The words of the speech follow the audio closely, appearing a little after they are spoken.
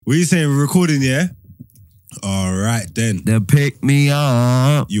What are you saying? We're recording, yeah? All right, then. They pick me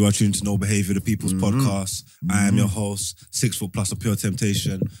up. You are tuned to No Behaviour, the People's Podcast. I am your host, 6 foot plus of pure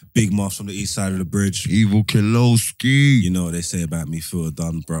temptation, Big Moss from the east side of the bridge. Evil Kilowski. You know what they say about me, Phil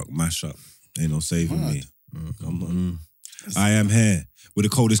Dunn, Brock, mash up. Ain't no saving me. Come on. I am here with the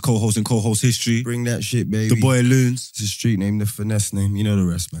coldest co-host in co-host history. Bring that shit, baby. The boy Loons. It's a street name, the finesse name. You know the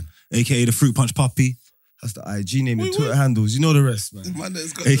rest, man. AKA the Fruit Punch Puppy. That's the IG name, the Twitter handles. You know the rest, man.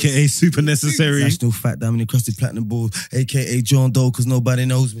 AKA Super Necessary. National Fat Diamond Encrusted Platinum Balls. AKA John Doe, because nobody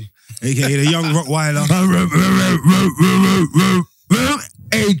knows me. AKA the Young Rottweiler.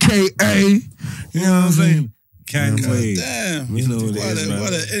 AKA. You know what I'm saying? Can't wait. Damn. You know what it is, man.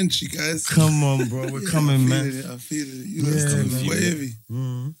 What an entry, guys. Come on, bro. We're coming, man. I feel it. You know, it's coming way heavy.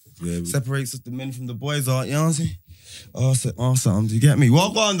 Yeah, Separates us the men from the boys, you know what I'm saying? Awesome. Do you get me?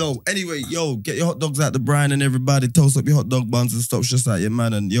 Walk on though. Anyway, yo, get your hot dogs out the brine and everybody toast up your hot dog buns and stop just like your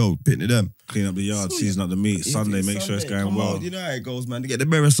man and yo, pitting them. Clean up the yard, season up the meat. Sunday, make sure it's going Come well. on, you know how it goes, man. To get the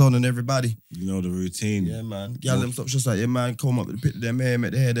berries on and everybody. You know the routine. Yeah, man. Get them stop just like your man. Come up with the pit of them hair,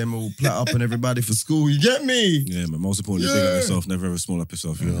 make the hair them all plait up and everybody for school. You get me? Yeah, man. Most importantly, big up yourself. Never ever small up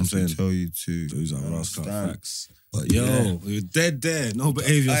yourself. You know what I'm saying? Tell you too. Those are rascal facts. But Yo, we're dead there. No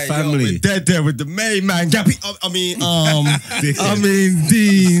behaviour, Hey, family. Yo, we're dead there with the main man, Gappy.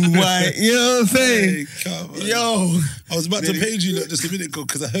 Dean White. You know what I'm saying? Hey, come on. Yo. I was about to page you just a minute ago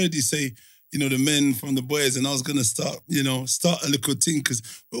because I heard you say, you know, the men from the boys, and I was going to start a little thing because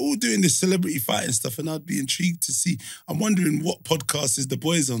we're all doing this celebrity fighting stuff, and I'd be intrigued to see. I'm wondering what podcast is the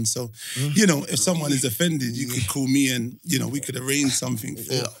boys on. So, you know, if someone is offended, you could call me and, you know, we could arrange something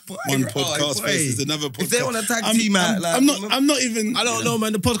for one podcast versus another podcast. If they want to tag team out, like, I'm not even. I don't know,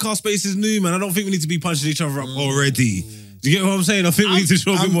 man. The podcast space is new, man. I don't think we need to be punching each other up already. Do you get what I'm saying? I think we need to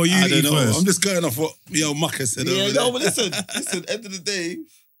show a bit more unity I don't know. first. I'm just going off what Mucker said. Yeah, over no, there. but listen, end of the day,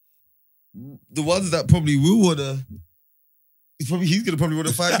 the ones that probably will wanna, he's gonna probably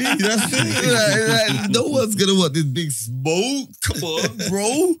wanna fight me. That's it. Like, no one's gonna want this big smoke. Come on,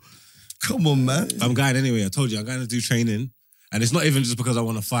 bro. Come on, man. I'm going anyway. I told you, I'm going to do training. And it's not even just because I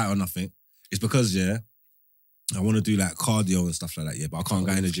want to fight or nothing. It's because, I want to do like cardio and stuff like that, but I can't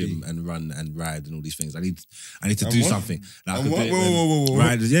go in the gym and run and ride and all these things. I need to do something. Like Whoa.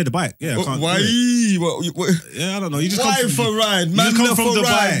 Ride, the bike. Yeah, I can't. Why? What? Yeah, I don't know. You just why come for ride? You Man, just come from for Dubai.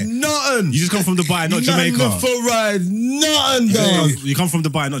 ride. Nothing. You just come from Dubai, not Jamaica. Man, for ride. Nothing, dog. You come from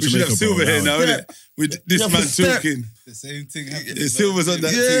Dubai, not We should Jamaica. have Silver here now, Yeah. innit? With this Yeah, man for step. talking. The same thing happened. The Silver's on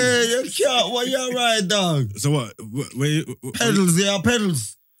that thing. Yeah, you can't. Why you ride, dog? So what? Pedals,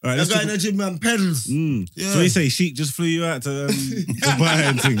 pedals. All right, That let's guy in the gym, man, pedals. So what you say, Sheik just flew you out to Dubai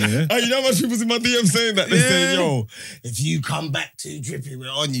and thing, yeah? Hey, you know how much people's in my DM saying that? They're Yeah. saying, yo, if you come back to Drippy, we're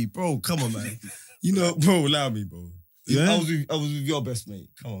on you. Bro, come on, man. You know, bro, allow me, bro. Yeah? I was with your best mate.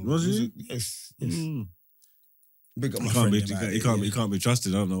 Come on. Was man. you? Yes. Mm. Big up my You can't friend. be, man. you can't be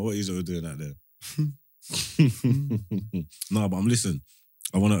trusted. I don't know what he's over doing out there. No, but I'm listening.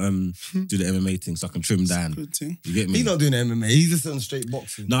 I want to do the MMA thing so I can trim down. Good thing. You get me? He's not doing MMA. He's just on straight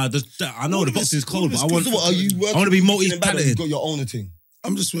boxing. Nah, I know the boxing's cold, but I want. So what, are you working? I want to be You multi-talented. got your own thing.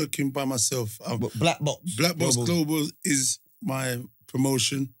 I'm just working by myself. But Black Box. Black Box Global is my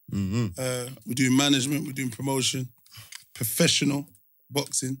promotion. We're doing management, we're doing promotion, professional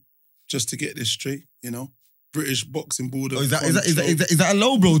boxing, just to get this straight, you know. British Boxing Board. Oh, is that a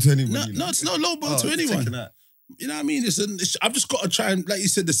low blow to anyone? No, you know? it's not low blow to it's anyone. taking that. You know what I mean? I've just got to try and, like you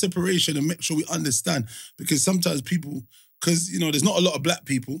said, the separation and make sure we understand. Because sometimes people, because, you know, there's not a lot of black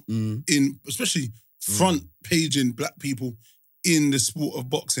people in, especially front paging black people in the sport of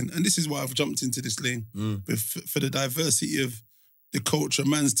boxing. And this is why I've jumped into this lane for the diversity of the culture,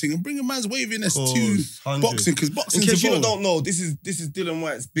 man's thing, and bring a man's waviness to boxing, because boxing. In case you don't know, this is Dylan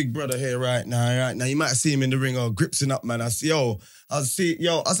White's big brother here right now. You might see him in the ring or gripsing up, man. I was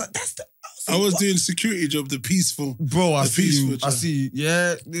like, that's the. I was doing security job, the peaceful. Bro, I the see peaceful you. I job. see,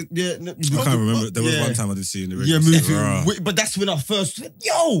 yeah. I can't remember. There was one time I did see you in the ring. Yeah, Raw. moving. But that's when I first went,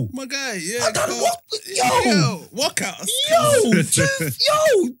 yo, My guy, yeah. I done what? Yo, walkout.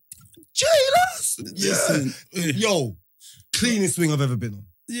 yo, jailers. Listen, Yo, cleanest swing I've ever been on.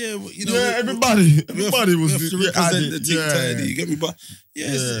 yeah, well, you know, Yeah, everybody we was have to yeah, represent the team yeah. tidy, you get me? But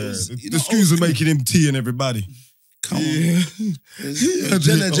yes, it was, The you know, screws are making him tea and everybody. Come on. Yeah.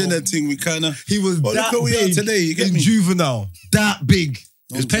 Jenna thing, we kind of. He was Well, that look where we are big today, you get in me? juvenile. That big.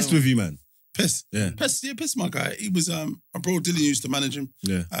 It was pest with you, man. Pest. Yeah. Pest, my guy. He was, my bro Dylan used to manage him.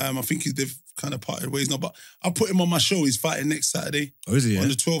 Yeah. I think they've kind of parted ways now, but I'll put him on my show. He's fighting next Saturday Oh, is he? Yeah. on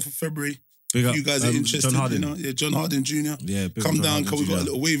the 12th of February. Big up, You guys are interested, John Harding. you know? Yeah, John Harding Jr. Yeah. Big up Come John down, Harding because we've got a Jr.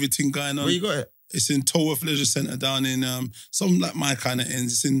 little wavy thing going on. Where you got it? It's in Tolworth Leisure Centre down in some like my kind of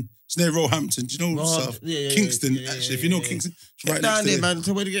ends. It's near Roehampton. Do you know South? Kingston, actually. If you know Kingston, it's right down next there, there. man.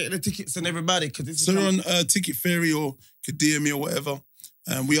 So where to get the tickets and everybody? So they're on Ticket Ferry or could DM me or whatever.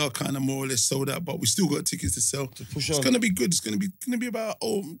 We are kind of more or less sold out, but we still got tickets to sell. It's gonna be good. It's gonna be about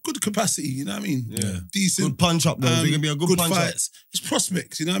good capacity. You know what I mean? Yeah. Decent. Good punch up, though. It's gonna be a good punch fights. It's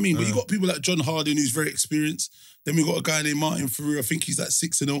prospects. You know what I mean? But you got people like John Harding, who's very experienced. Then we got a guy named Martin Ferrer. I think he's like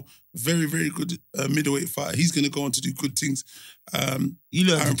 6-0. Very, very good middleweight fighter. He's gonna go on to do good things. You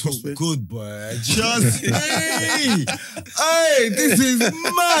learn Aaron to talk Prospect. good, boy. Just hey, this is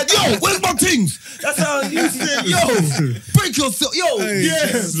mad. Yo, where's my things? That's how you said. Yo, break yourself. Yo,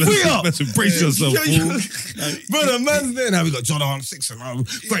 free up. Brace yourself, fool. Brother, man's there. Now we got John Arn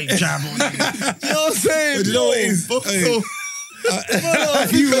 6-0. Great jab on you. You know what I'm saying? But you know what it is?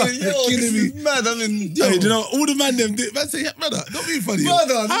 Yo, this is mad. I mean, yo. Hey, you know, all the man them do. Man say, yeah, brother, don't be funny.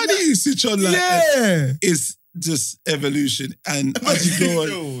 Brother, how do you switch on like yeah. It's just evolution, and as you go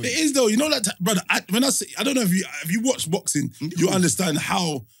on, it is though. You know that, brother. When I say, I don't know if you watch boxing, you understand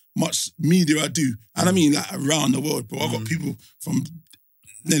how much media I do, and I mean like around the world, bro. I've got people from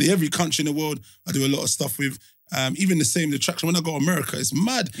nearly every country in the world. I do a lot of stuff with. Even the traction when I go to America, it's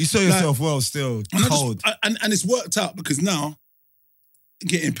mad. You saw yourself well still, cold. And it's worked out because now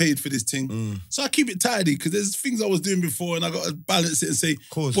getting paid for this thing. So I keep it tidy because there's things I was doing before and I got to balance it and say,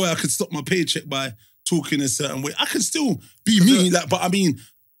 boy, I could stop my paycheck by talking a certain way. I can still be me, but I mean,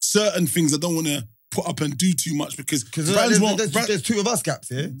 certain things I don't want to put up and do too much because brands there's two of us gaps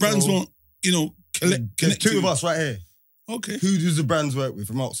here. Brands won't, collect. There's two of us right here. Okay. Who does the brands work with?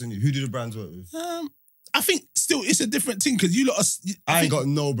 I'm asking you. Who do the brands work with? I think still it's a different thing because you lot I ain't got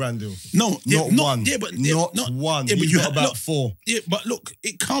no brand deal. No, not one. Yeah, but not one. Yeah, but you got about 4. Yeah, but look,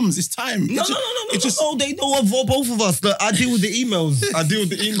 it comes. It's time. No. They know of both of us. I deal with the emails.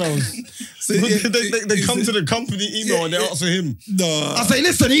 So they come to the company email and they ask for him. No, I say,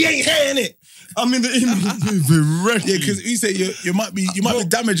 listen, he ain't hearing it. I'm in the email. Yeah, because you say you might be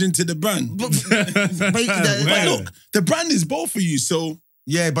damaging to the brand. But look, the brand is both for you, so.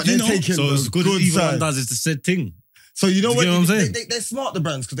 Yeah, but they're taking so it's good either one does is the said thing. So you know what I'm saying? They're smart, the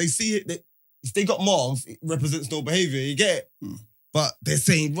brands, because they see it. If they got marks, it represents no behaviour. You get it, but they're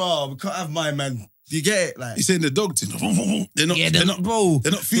saying, "Bro, we can't have my man." You get it? Like you're saying the dog thing. They're not, bro.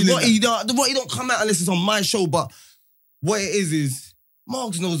 They're not feeling what he don't come out unless it's on my show. But what it is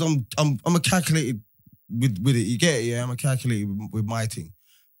Marks knows I'm a calculated with it. You get it? Yeah, I'm a calculated with my thing,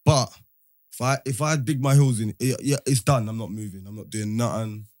 but. If I dig my heels in, it's done. I'm not moving. I'm not doing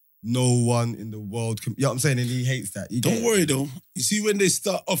nothing. No one in the world can. You know what I'm saying? And he hates that. Don't worry though. You see, when they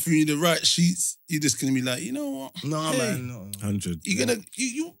start offering you the right sheets, you're just gonna be like, you know what? No, man, no. 100. You're gonna,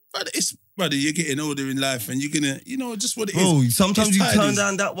 brother, you're getting older in life, and you're gonna, just what it is. Bro, sometimes you turn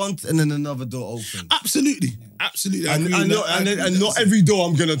down that one, and then another door opens. Absolutely. And not every door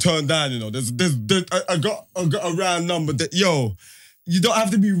I'm gonna turn down. There's I got a round number that you don't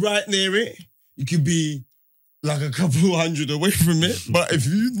have to be right near it. You could be like a couple hundred away from it. But if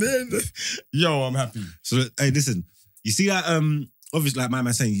you there, I'm happy. So, hey, listen. You see that, obviously, like my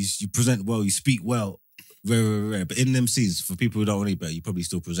man saying, you present well, you speak well, very, very rare. But in MCs, for people who don't really bet, you probably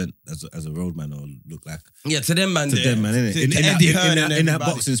still present as a roadman or look like. Yeah, to them, man. innit? In that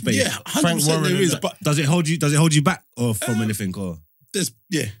boxing space. Yeah, 100% there is. But does it hold you back or from anything? Or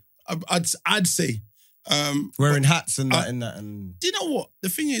I'd say. Wearing hats and that and do you know what? The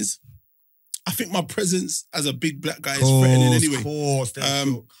thing is, I think my presence as a big black guy is threatening anyway. Of course,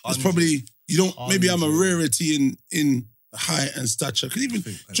 it's probably maybe I'm a rarity in height and stature. Because even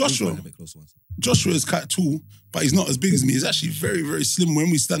Joshua is quite tall, but he's not as big as me. He's actually very, very slim. When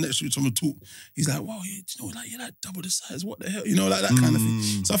we stand next to each other and talk, he's like, wow, you're like double the size. What the hell? Like that kind of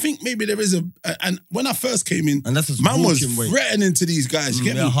thing. So I think maybe there is and when I first came in, and that's man was threatening to these guys. You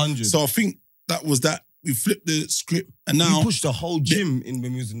get me? 100. So I think that was that. We flipped the script and now... You pushed the whole gym in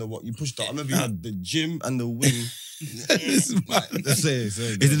when we was in the what? You pushed I remember you had the gym and the wing. Let's say it.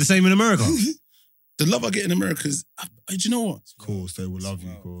 Is it the same in America? The love I get in America is... do you know what? Of course, they will love you,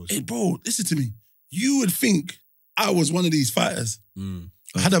 of course. Hey, bro, listen to me. You would think I was one of these fighters.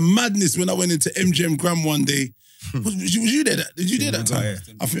 I had a madness when I went into MGM Grand one day. Was you there? Did you there that time?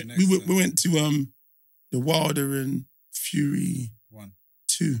 I think we went to the Wilder and Fury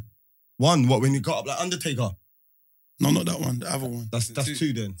 2. One, what, when you got up like Undertaker? No, not that one, the other one. That's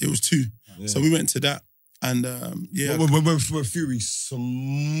 2 then. It was 2. Yeah. So we went to that and When Fury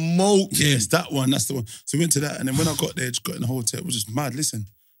smoked. Yes, that one, that's the one. So we went to that and then when I got there, just got in the hotel, it was just mad. Listen,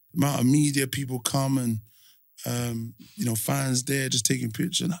 the amount of media people come and fans there just taking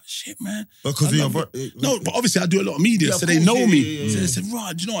pictures. Like, shit, man. Because I love it. No, but obviously I do a lot of media, Yeah, so of they course, know yeah, me. yeah, yeah, So yeah. they said,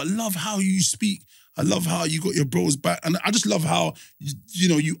 Rod, I love how you speak. I love how you got your bros back. And I just love how,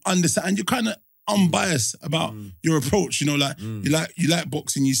 you understand. And you're kind of unbiased about your approach. You like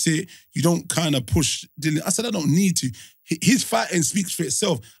boxing, you say it. You don't kind of push Dillian. I said, I don't need to. His fighting speaks for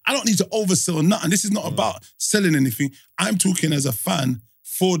itself. I don't need to oversell nothing. This is not about selling anything. I'm talking as a fan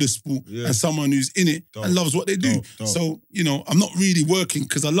for the sport and someone who's in it and loves what they do. Dope. So, I'm not really working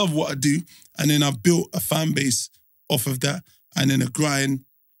because I love what I do. And then I've built a fan base off of that and then a grind.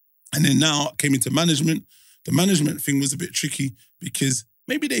 And then now I came into management. The management thing was a bit tricky because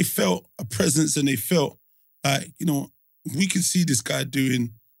maybe they felt a presence and they felt like, we can see this guy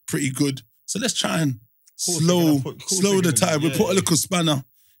doing pretty good. So let's try and slow the tide. We'll put a little spanner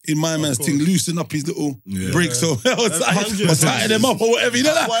in my man's thing, loosen up his little brakes. So I was tighten them up or whatever,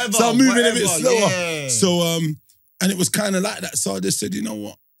 that? Whatever, so I'm moving a bit whatever, slower. yeah. So, and it was kind of like that. So I just said, you know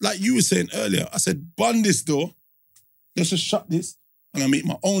what? Like you were saying earlier, I said, bun this door. Let's just shut this. And I make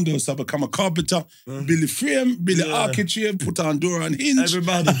my own door. So I become a carpenter, build a frame, build an architrave, put on door and hinge.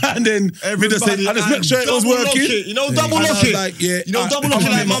 Everybody. And then I just make sure it was working. Double lock it. Like, double lock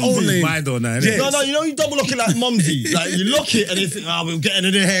it like Mumsy. My door now, Yeah. innit? No, you double lock it like Mumsy. Like you lock it and you think, we're getting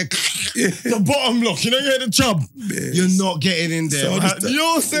in here. The bottom lock, you hear the chub. Yes. You're not getting in there. So I just- you know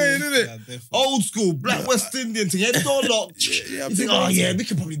what I'm saying, innit? Yeah, definitely. Old school, black West Indian thing. Yeah, the door locked. You think, we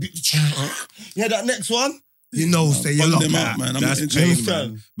can probably be. Yeah, that next one. Say you're Bun locked them out. out, man. I'm That's not pain,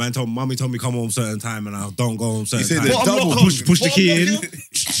 interested. man. Mummy told me come home certain time and I don't go home certain said time. the Bottom double lock push the Bottom key in. lock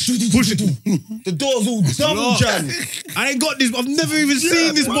Push it. The door's all double jammed. I ain't got this. I've never even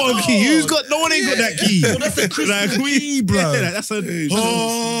seen this bottom key. Who's got? No one ain't got that key. Well, that's a Christmas key, bro. Yeah, that's a.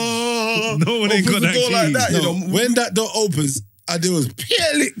 Oh, No one ain't got the that door key. like that, you No, know. when that door opens, there was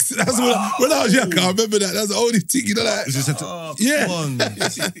pear licks. That's when I was young. I remember that. That's the only thing, like. It's just a Yeah. Come on.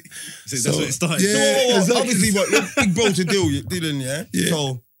 that's what it started. Yeah. So, exactly. obviously, what you're big bro to Dylan, yeah? Yeah.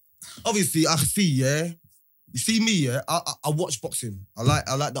 So, obviously, I see, yeah? You see me, yeah? I watch boxing. I like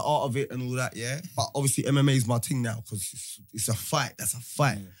the art of it and all that, yeah? But obviously, MMA is my thing now because it's a fight. That's a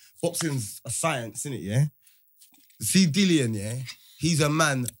fight. Boxing's a science, isn't it, yeah? See Dillian, yeah? He's a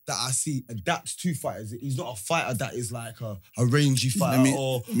man that I see adapts to fighters. He's not a fighter that is like a rangy fighter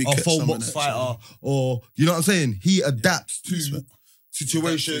or let me a catch full some of box that, fighter or, you know what I'm saying? He adapts to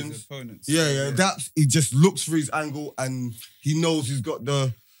situations. His opponents. Yeah, adapts. He just looks for his angle and he knows he's got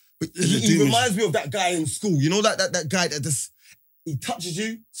the... But he reminds me of that guy in school. You know that guy that just... He touches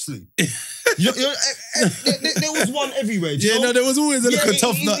you, sleep. There was one everywhere. Do you know? There was always a little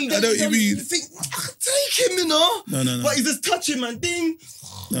tough nut. I know what you You mean. think, take him, you know? No. But he's just touching, man. Ding.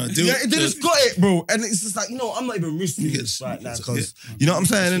 No, They just got it, bro. And it's just like, I'm not even risking this right now because, you know what I'm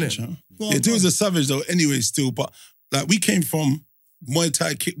saying, innit? Yeah, Dill's a savage though, anyway, still. But like we came from Muay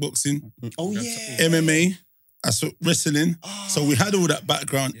Thai kickboxing, Oh, yeah. MMA, wrestling. So we had all that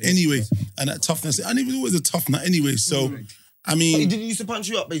background anyway, and that toughness. And he was always a tough nut anyway. So, I But he mean, didn't used to punch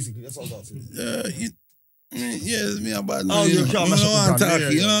you up, basically. That's what I was asking. me about Oh, you can't mash up the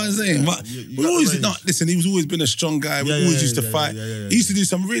ground. you know what I'm saying? But You we got always the range. listen. He was always been a strong guy. We Yeah, always yeah, used to yeah, fight. yeah. He used to do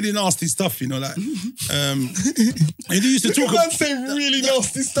some really nasty stuff, like. And he used to talk about. say really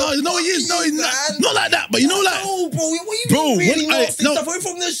nasty stuff. No, he is. No, he's not like that. But like. No, bro. What you Bro, mean really when I- nasty no. stuff? We're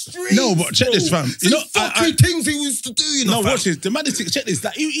from the streets. No, but check this, fam. See, fucking things he used to do, No, fam. watch this. The man is check this.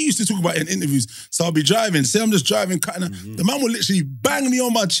 Like, he used to talk about it in interviews. So I'll be driving. Say I'm just driving, cutting. The man will literally bang me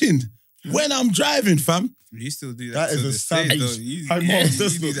on my chin when I'm driving, fam. You still do That that. is to a this day, savage. though. You I'm yeah, honest, you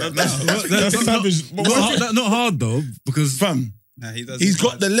that's do not- that now. That's savage. Not hard though, because Fam, Nah, he does he's it got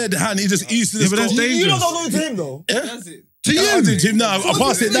hard. the lead hand. He used to Yeah, just but that's go. dangerous. You don't know to him, though. He does it. To you, I did him now. I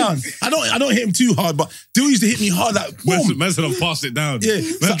passed it down. I don't hit him too hard, but Dill used to hit me hard. Like boom. man said I've passed it down. Yeah.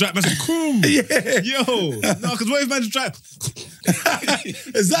 Man said, "Cool." Yeah, Yo, no, because what if man just drive?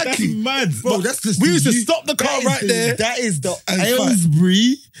 exactly. That's mad. Bro, But that's the we used to you- stop the car that is right there. That is the and fight.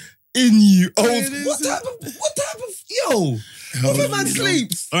 Aylesbury in you. Oh, It is. what type of, yo? What if a man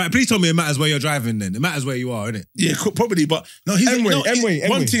sleeps? All right, please tell me it matters where you're driving. Then it matters where you are, innit? Yeah, probably. But no, he's Emway, no, Emway,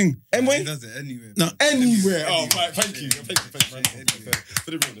 One Emway. thing. He Anyway, does it anyway. No, anywhere. Oh, right, thank you. For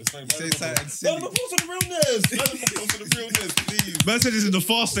the realness. Say something Round silly. of applause for the realness. Round of applause for the realness, please. Man said this in the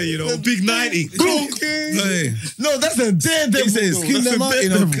fast lane, big 90. hey, No, that's a daredevil. he says, though. clean That's them a out,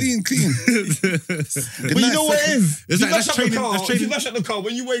 daredevil. clean. But you know what it is? It's You like, mash that's up the training- car. that's If training. you mash up the car,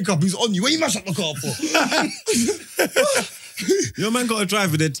 when you wake up, he's on you. What you mash up the car for? Your man got to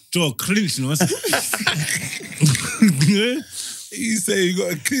drive with their jaw clinched, He say you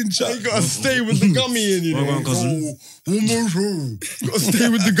got a clinch up. You gotta stay with the gummy in, you know. Well, cousin. You gotta stay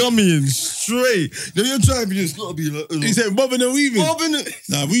with the gummy in. straight. Then you're driving, it's got to be like... He said bobbing and weaving. Bobbing and...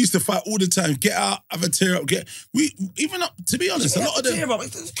 Nah, we used to fight all the time. Get out, have a tear up, even up, to be honest, a lot of them...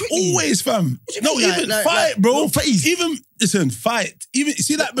 Always, fam. No, even fight, bro. Even, listen, fight. Even,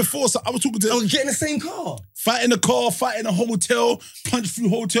 see that before, so I was talking to... Get in the same car. Fight in the car, fight in a hotel, punch through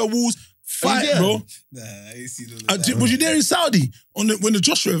hotel walls. Fight, bro. Nah, I ain't seen all of that. Was you there in Saudi when the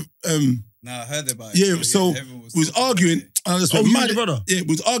Joshua... Nah, I heard about it. Yeah, so we was arguing. And I just went mad. brother? Yeah,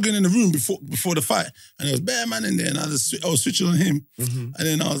 we was arguing in the room before the fight. And there was bare man in there. And I was switching on him. And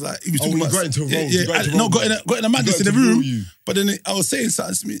then I was like, he was talking about... got into a row. Got in a madness in the room. But then I was saying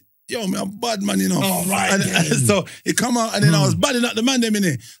something to me. Yo, man, I'm bad man, you know. Oh, right. And so it come out and then I was badding up the man them in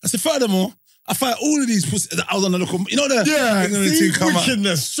there. I said, furthermore, I fight all of these pussies. I was on the local... You know the... Yeah, the come out.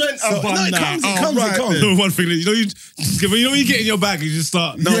 strength So, no, it comes. One thing, when you get in your bag, you just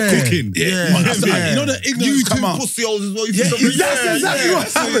start cooking. Yeah. You know the ignorance You come two out. pussy holes as well. Exactly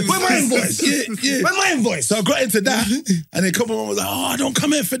what happened. Where my invoice? Yeah. Where my invoice? So I got into that, and then a couple of them was like, "Oh, don't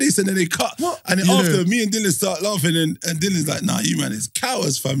come here for this," and then they cut. What? And then after, me and Dylan start laughing, and Dylan's like, "Nah, you man, it's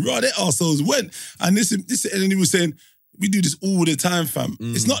cowards, fam. Right, their arseholes went." And this, and then he was saying, "We do this all the time, fam.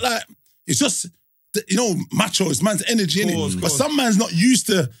 It's not like it's just." You know, macho, it's man's energy, innit? But some man's not used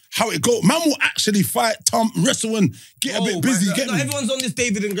to how it goes. Man will actually fight, wrestle and get a bit busy. Everyone's on this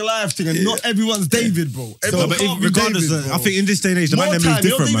David and Goliath thing, and not everyone's David, bro. So, but regardless, I think in this day and age, the man them is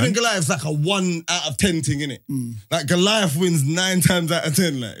different, man. David and Goliath's like a 1 out of 10 thing, innit? Like Goliath wins 9 times out of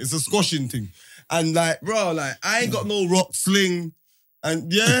 10. Like it's a squashing thing, and like, bro, like I ain't got no rock sling.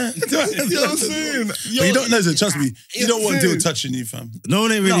 And yeah, you know what I'm saying? But you don't know, trust me, you don't want Dill touching you, fam. No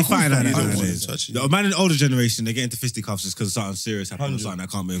one ain't really fighting like that don't nowadays. want to touch The man in the older generation, they get into fisticuffs just because something serious happened or something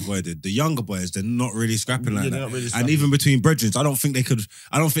that can't be avoided. The younger boys, they're not really scrapping like that. And even between brethren, I don't think they could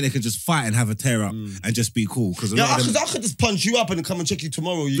just fight and have a tear up and just be cool. Because I could just punch you up and come and check you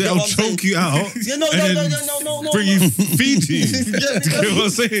tomorrow. They'll choke you out. Yeah, no. Bring you, feed you. Do you get what I'm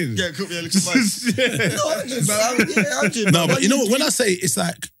saying? Yeah, cool. Yeah, look No, but you know what? When I say it's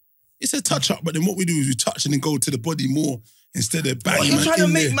like, it's a touch up, but then what we do is we touch and then go to the body more instead of banging. You're trying to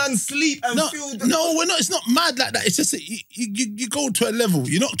make man sleep and feel. No, we're not. It's not mad like that. It's just that you go to a level.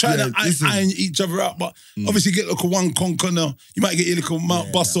 You're not trying to iron each other out, but obviously get like a one conker. No, you might get your little mouth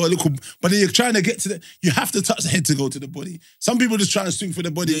bust or a little, but then you're trying to get to the. You have to touch the head to go to the body. Some people just trying to swing for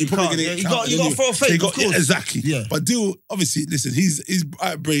the body. You're probably gonna get. You got to throw a fake. Of course. Exactly. Yeah. But Dill, obviously, listen. His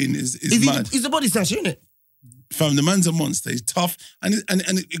brain is mad. He's a body snatcher, isn't it? Fam, the man's a monster. He's tough, and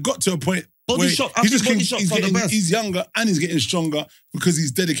it got to a point. Body shot. I think body shots are the best. He's younger and he's getting stronger because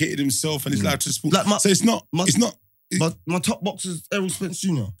he's dedicated himself and his life to sport. So it's not. But my top box is Errol Spence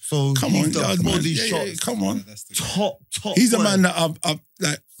Jr. So come on, body shots. Yeah, come on. Top. He's a man that I've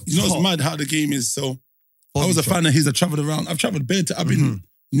like. You know, it's mad how the game is. So I was a fan of his. I travelled around. I've travelled bare. I've been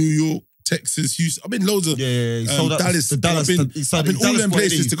New York, Texas, Houston. I've been loads of Dallas. I've been all them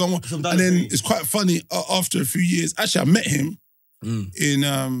places to go on. And then it's quite funny. After a few years, actually, I met him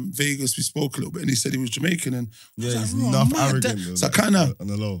in Vegas. We spoke a little bit, and he said he was Jamaican. And he's enough arrogant. So I kind of on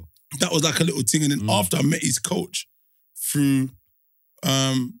the low. That was like a little thing. And then after I met his coach through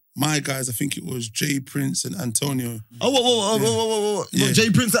my guys, I think it was Jay Prince and Antonio. Whoa. Yeah. Jay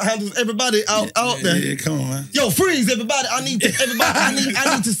Prince that handles everybody out there. Yeah, come on, man. Yo, freeze everybody. I need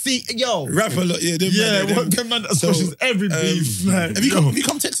to see. Yo. Rap a lot, yeah. Them man that squashes every beef, man. Have you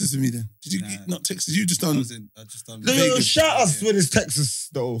come Texas with me then? Did you not Texas? You just done. I just done. Vegas. Shout us when it's Texas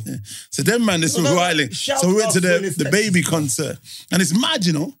though. Yeah. So them man, this was Riley. So we went to the baby concert. And it's mad,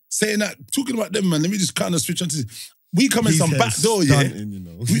 you know, saying that, talking about them, man, let me just kind of switch on to this. We come in some back door, yeah.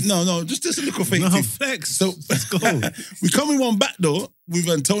 No, just a little fake thing. Flex. So let's go. We come in one back door with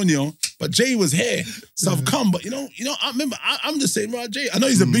Antonio, but Jay was here, so I've come. But you know, I remember I'm just saying, right, Jay. I know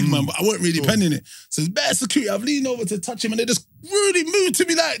he's a big man, but I weren't really penning it. So it's better security. I've leaned over to touch him, and they just really moved to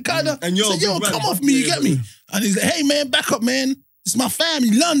me like kind of. And said, yo, come off me, you get me? And he's like, hey man, back up, man. It's my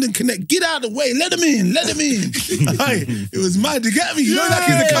family, London Connect. Get out of the way. Let him in. Hey, it was mad. You get me? You know, like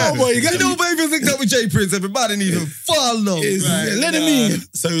he's a cowboy. You get me? You know, baby, linked up with Jay Prince. Everybody needs to follow. Let him in.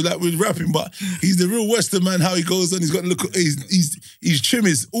 So like we're rapping, but he's the real Western man. How he goes on, he's got to look. He's trim.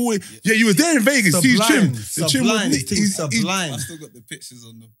 Is always. Yeah, you were there in Vegas. He's trim. The trim was he's sublime. I still got the pictures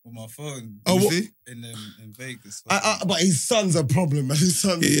on my phone. Oh, what? In Vegas. But his son's a problem, man. His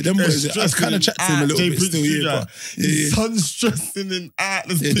son's them boys. I was kind of chatting to him a little bit still. Yeah, his son's stressing him out.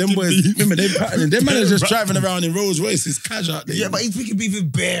 Them boys. Remember they patterning. Them man are just driving around in Rolls Royces, cash out there. Yeah, but he's picking beef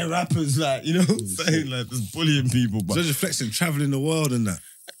with bare rappers, like, you know what I'm saying? Like, just bullying people. But so just flexing, traveling the world and that.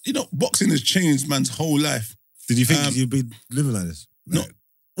 You know, boxing has changed man's whole life. Did you think you'd be living like this? No.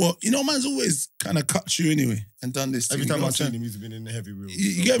 Well, you know, man's always kind of cut you anyway and done this. Every thing, time you know I've what I'm seen him, he's been in the heavy wheels.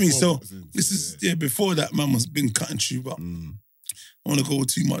 You get me? So boxing, this is before that man was been cutting you, but I want to go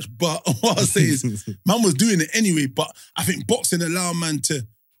too much. But what I say is, man was doing it anyway. But I think boxing allowed man to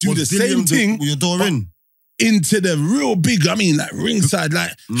do the same thing with your door in. into the real big. I mean, like ringside,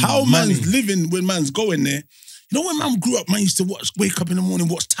 like how man's living when man's going there. You know, when man grew up, man used to wake up in the morning,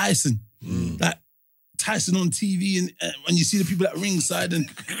 watch Tyson, like Tyson on TV, and when you see the people at ringside, and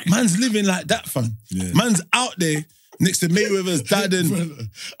man's living like that, fam. Yeah. Man's out there next to Mayweather's dad and. Brother,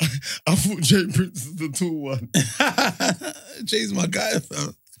 I thought Jay Prince is the tall one. Jay's my guy,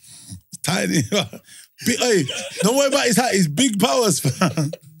 fam. Tiny. Hey, don't worry about his height. He's big powers,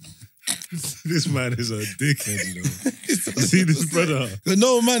 fam. This man is a dickhead, you know. You see this brother? Got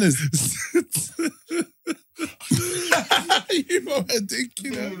no manners. You know what I think,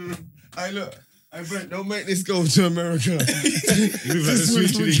 you know? Hey, look. Hey, Brent, don't make this go to America. You look like the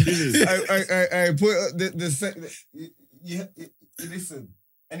sweet chili killers. I put listen.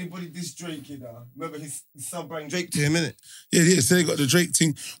 Anybody diss Drake, you know? Remember his son brought Drake to him, innit? Yeah, so they got the Drake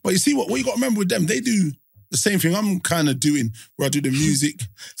thing. But you see what you got to remember with them, they do the same thing I'm kind of doing, where I do the music.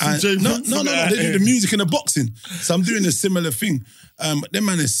 And no, they do the music and the boxing. So I'm doing a similar thing. But them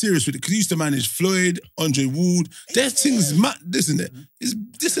man is serious with it, because he used to manage Floyd, Andre Ward. Their thing's mad, isn't it? It's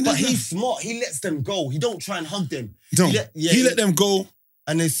this and But that. he's smart. He lets them go. He don't try and hug them. No, He let them go.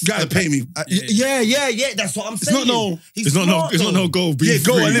 And it's Gotta pay me. Yeah. That's what I'm saying. He's It's not no goal. Yeah,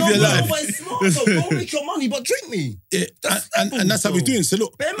 go and live your life. But it's smart though. Go make your money, but drink me. Yeah, and that's how we're doing. So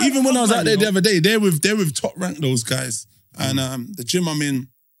look, Bear man even when I was hug out man, there you the other day, they're with top rank, those guys. And the gym I'm in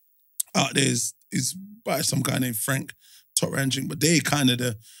out there is by some guy named Frank, top rank gym. But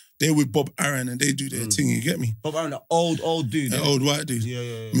they're with Bob Aaron and they do their thing. You get me? Bob Aaron, the old dude. The old white dude.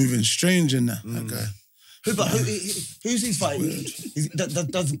 Yeah. Moving strange in that guy. Who's he fighting?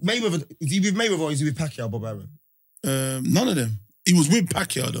 Does Mayweather? Is he with Mayweather or is he with Pacquiao? Bob Aaron. None of them. He was with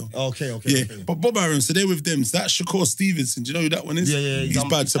Pacquiao though. Okay. Yeah, but Bob Aaron, so they're with them. So that's Shakur Stevenson. Do you know who that one is? Yeah. He's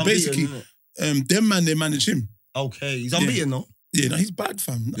bad. So basically, them man, they manage him. Okay, he's unbeaten, though. Yeah, no, he's bad,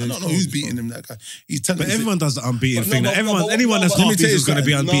 fam. I don't know who's beating him, that guy. He's telling But me. everyone does the unbeaten But thing. no, Anyone that's let me half tell you decent is going to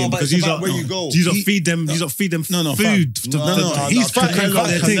be something. unbeaten No, but because it's you about where you go. feed them. You feed them No, food. No, He's fighting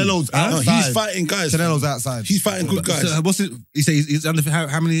Canelo's outside. He's fighting guys. Canelo's outside. He's fighting good guys. So what's it? You say he's under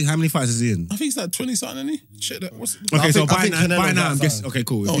how many fights is he in? I think he's like 20 something, isn't he? Check that. What's it? Okay, so I think by now, I'm Canelo's guessing. outside. Okay,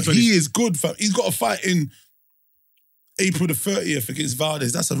 cool. No, If he's 20 he is good, fam. He's got a fight in April the 30th against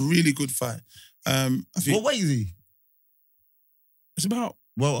Valdez. That's a really good fight. I think What weight is he? it's about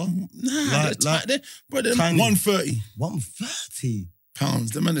Well, but they're tiny. 130 130.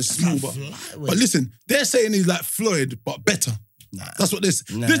 pounds. The man is small, but listen, they're saying he's like Floyd, but better. Nah. That's what this.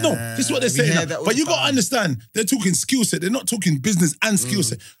 Nah. This is what they're We saying. hear Now. that all But the you got to time. understand, they're talking skill set. They're not talking business and skill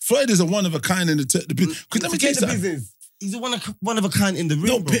set. Floyd is a one of a kind in the business. Because let me tell you Forget the something. business. He's one of a kind in the ring,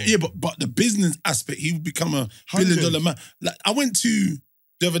 No, bro. yeah, but the business aspect, he would become a $1 billion man. Like I went to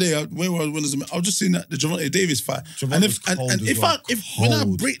the other day, I was just seeing that the Javante Davis fight. And when I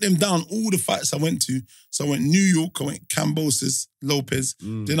break them down, all the fights I went to, so I went New York, I went Cambosis, Lopez,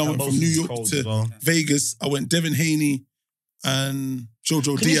 then I went from New York to Vegas, I went Devin Haney and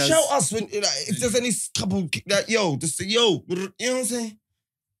Jojo Can you Diaz. shout us when if there's any couple that just say yo, you know what I'm saying?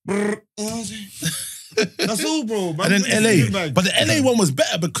 You know what I'm saying? That's all, bro. And then LA. But the LA one was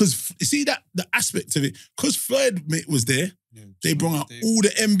better because you see that the aspect of it, because Floyd was there, they brought out all the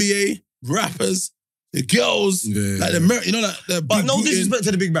NBA rappers, the girls, like the you know, like the But big no booty- disrespect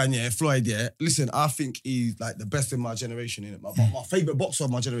to the big man, Floyd, Listen, I think he's like the best in my generation, innit? My favourite boxer of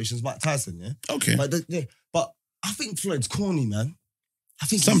my generation is Mike Tyson, Okay. But I think Floyd's corny, man. I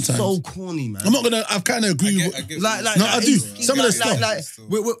think Sometimes. he's so corny, man. I'm not gonna. I kind of agree with. I do. Some of the stuff.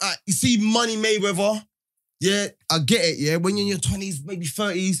 You see, Money Mayweather. Yeah, I get it. Yeah, when you're in your 20s, maybe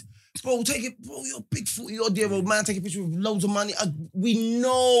 30s, bro, take it. Bro, you're a big 40-odd-year-old man. Take a picture with loads of money. We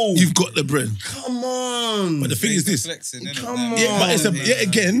know. You've got the bread. Come on. But the thing is this. Come on. Yeah, but it's yet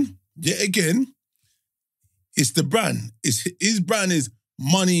again, it's the brand. His brand is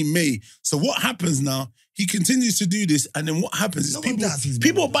Money May. So what happens now? He continues to do this, and then what happens is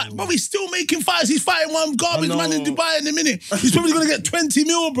people buy, but he's still making fights. He's fighting one garbage man in Dubai in a minute. He's probably gonna get 20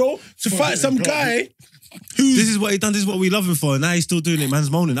 mil, bro, to fight some guy. This is what he done. This is what we love him for. And now he's still doing it.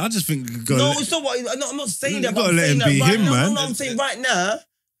 Man's moaning. I just think it's not what. I'm not saying that. You gotta let him be him, man. No, I'm saying right now,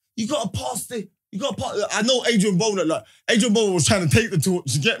 you gotta pass the. I know Adrian Boner. Like Adrian Boner was trying to take the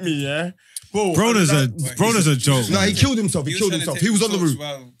torch. You get me, yeah. Bro, Broner's a joke. No, he man. killed himself. He killed himself. He was on the route.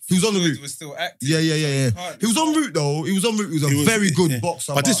 He was on the route. He was still active. Yeah. Can't- He was en route though. He was en route. He was a very good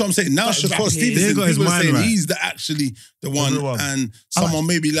boxer. But this is what I'm saying. Now Like, Shakur rapid. Stevenson, He got his people are mind saying right. he's actually the one, Everyone. and someone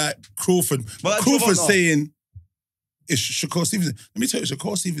maybe like Crawford. But like Crawford's Javon, saying it's Shakur Stevenson. Let me tell you,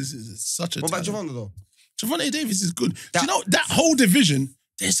 Shakur Stevenson is such a What about talent. Javante though? Javante Davis is good. Do you know that whole division?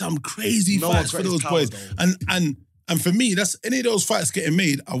 There's some crazy No fights one's for got those his boys, powers, and for me, that's any of those fights getting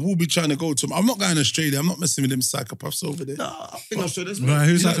made. I will be trying to go to them. I'm not going to Australia. I'm not messing with them psychopaths over there. No, I think Australia's Right,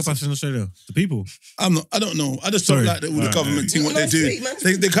 who's You know, psychopaths in Australia? The people. I'm not. I don't know. I just Sorry. don't like all the Alright, government team what No, they do. sweet,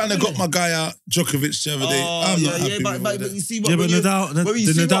 man. They kind of got my guy out, Djokovic, the other day. I'm not happy with all but that. you see what? Yeah, but when you- Nadal, when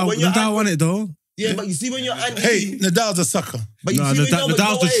you see what- when you're Nadal won it though. Yeah, but you see when you're anti. Hey, Nadal's a sucker. but you No, see when you're-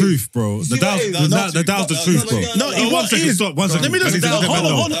 Nadal's the hey, truth, bro. You see what it is? Nadal's the truth, bro. No, he One was. second, stop. One second. Let me just Let me hold defend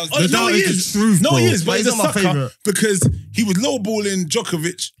on, though. hold on. No, Nadal he is is. the truth, No, bro. he is, but But he's he's a not my sucker favourite. because he was lowballing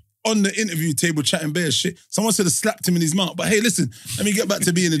Djokovic on the interview table chatting bare shit. Someone should have slapped him in his mouth. But hey, listen, let me get back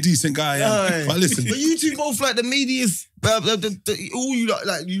to being a decent guy. Aye. But listen, But you two both like the media's. All you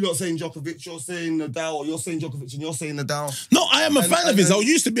like you lot saying Djokovic, you're saying Nadal, or you're saying Djokovic, and you're saying Nadal. no, I am a fan of his. I and-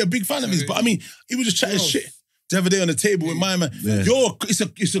 used to be a big fan of his, but I mean, he was just chatting Yo. shit the other day on the table with my man. Yeah.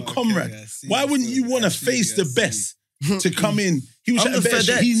 It's a comrade. I see. Why wouldn't you want to Actually, face I the see. best to come in? He was I'm chatting the bare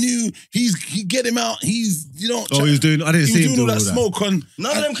shit. FedEx. He knew he get him out. He's Oh, he was doing. I didn't he see was him doing do all all that that. smoke on.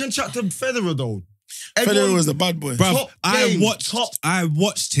 None of them can chat to Federer though. Federer Everyone- was a bad boy. Bruv, Top I game,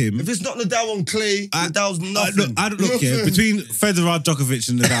 watched him. If it's not Nadal on clay, Nadal's nothing. I don't look here between Federer, Djokovic,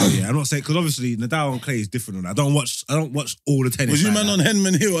 and Nadal. Yeah, I'm not saying because obviously Nadal on clay is different on that. I don't watch all the tennis. Was you like man that. on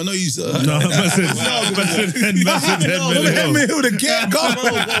Henman Hill? I know you. No, Henman Hill, the get go.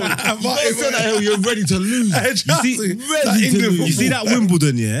 You said that hill, you're ready to lose. You see that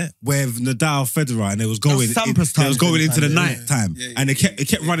Wimbledon, yeah, where Nadal, Federer, and they was going, That was Sampras they was time going into the yeah. night time, Yeah, and it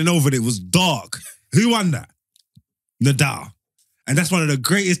kept running over. And it was dark. Who won that? Nadal. And that's one of the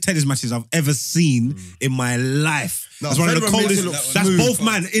greatest tennis matches I've ever seen in my life. No, That's one of the Federer makes coldest. it look That's smooth. both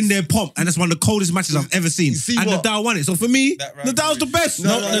man in their pomp, and that's one of the coldest matches I've ever seen. You see And what? Nadal won it. So for me, That rivalry. Nadal's the best.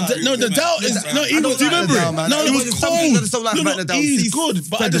 No, Nadal is no. He I don't was. Do you like remember Nadal, it? man. No, it There's was something cold. I just don't like No, about no, Nadal. he's See, good,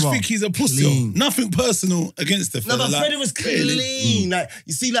 but I just Federer, think he's a pussy. clean. Nothing personal against the No, fella. but like, Federer's really. clean. Like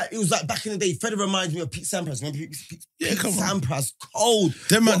you see, like it was like back in the day. Federer reminds me of Pete Sampras. Remember Pete Yeah, come on. Sampras, cold.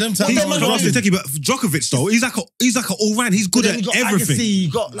 Them times. them He's man classy, do? techie, but Djokovic though, he's like an all round. He's good Then at you got everything. Agassi,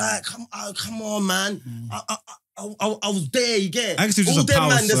 you got like, come on, man. I was there, you get it? Agassi was just all a them power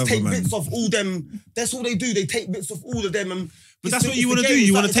man just server, take man. bits off all them. That's all they do. They take bits of all of them. And But it's that's the- what it's you the want to do. game. You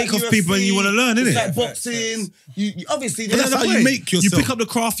It's want like- to take it's like off people and you want to learn, It's innit? like boxing. You obviously But there's that's a how way. you make yourself. You pick up the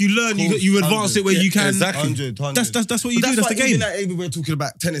craft, you learn, you advance it where you can. exactly. 100. That's what you But do. That's the why game. Even like, even we're talking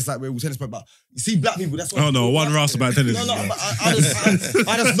about tennis, like we're all tennis, but you see black people. That's why. Oh no, one rust about tennis. No, but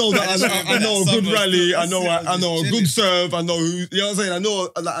I just know that I know a good rally. I know a good serve. I know who. You know what I'm saying? I know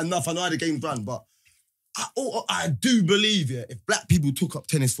like, enough. I know how the game's run, but. I do believe, yeah, if black people took up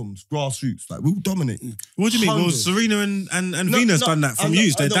tennis from grassroots, like we'll dominate. What do you mean? Well, Hundreds. Serena and Venus done that from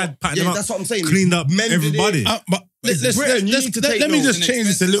youth. Their dad patted them up, That's what I'm saying. cleaned up Mended it. everybody. But Listen, Britain, you need to take let me notes. just change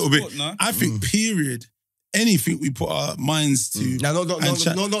this a little bit. Sport, no? I think, period, anything we put our minds to. No, not and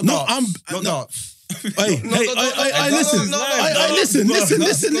chat- darts. I'm Not darts. Hey, listen. Listen. You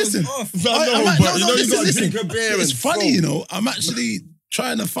got to drink a beer It's and funny, smoke. you know. I'm actually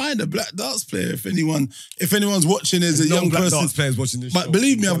trying to find a black darts player. If anyone's watching as a young person, players watching this. but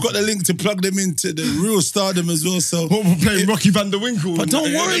believe me, I've got the link to plug them into the real stardom as well. So We're playing Rocky Van Der Winkle. But don't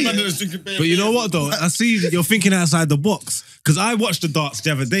worry. But you know what though? I see that you're thinking outside the box. Because I watched the darts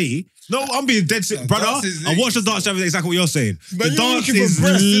the other day. No, I'm being dead serious. Brother, darts is I watched the darts the other day, exactly what you're saying. Man, The you're darts looking for is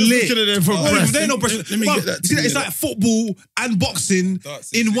breasts, you're lit. looking at them for breasts. There ain't no breast. Let me Bruv, get that you see to that? It's you. like football and boxing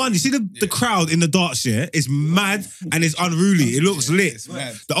Darts is in lit. one. You see the crowd in the darts, yeah? It's mad and it's unruly. It looks lit. It's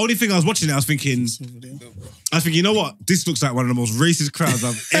mad. The only thing I was watching it, I was thinking, you know what? This looks like one of the most racist crowds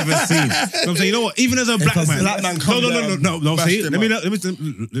I've ever seen. You know what I'm saying? You know what? Even as a black a man. black man comes No. bash See, them let me up. tell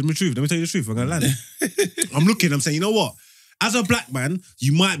you the truth. I'm gonna land. I'm looking. I'm saying, you know what? As a black man,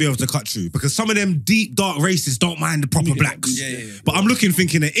 you might be able to cut through because some of them deep, dark racists don't mind the proper blacks. Yeah. But I'm looking,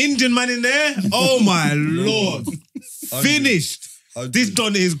 thinking, an Indian man in there? Oh my Lord. Finished. This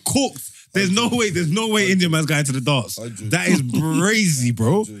Don is cooked. There's no way Indian man's going to the darts. That is crazy,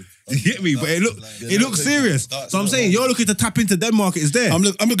 bro. You get me? But it looks serious. So I'm saying, you're looking to tap into their market, is there. I'm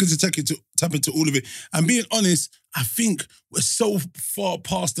looking to tap into all of it. And being honest, I think we're so far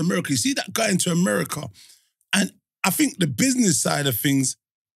past America. You see that guy into America, and I think the business side of things,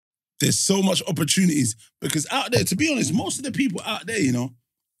 there's so much opportunities because out there, to be honest, most of the people out there, you know,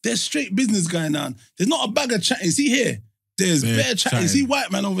 there's straight business going on. There's not a bag of chatting. See here, There's Bare bare chatting. chatting. See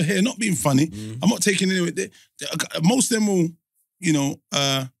white man over here, not being funny. I'm not taking it anyway. Most of them will, you know,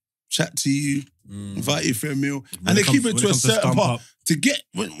 chat to you, invite you for a meal, and they keep it to a certain part. To get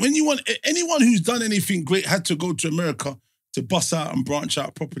when you want anyone who's done anything great had to go to America to bust out and branch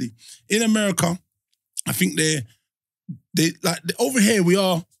out properly. In America, I think they like over here we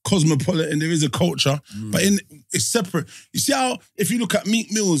are cosmopolitan. There is a culture, but it's separate. You see how if you look at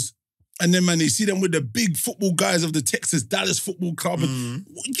Meek Mills and then man, you see them with the big football guys of the Texas Dallas Football Club. And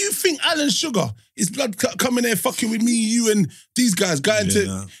you think Alan Sugar is blood coming there fucking with me, you, and these guys going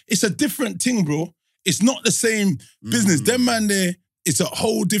to? It's a different thing, bro. It's not the same business. Them man there. It's a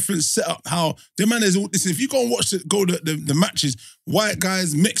whole different setup. How the man is. Listen, if you go and watch the matches, white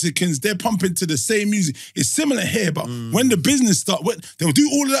guys, Mexicans, they're pumping to the same music. It's similar here, but when the business start, they'll do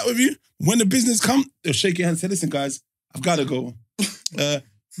all of that with you. When the business come, they'll shake your hand and say, "Listen, guys, I've got to go.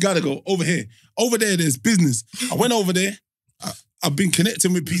 Gotta go over here. Over there, there's business. I went over there. I've been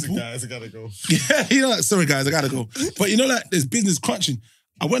connecting with people. Guys, I gotta go. Yeah, you know, like, sorry guys, I gotta go. But you know, like there's business crunching.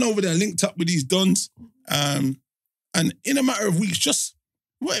 I went over there, linked up with these dons. And in a matter of weeks,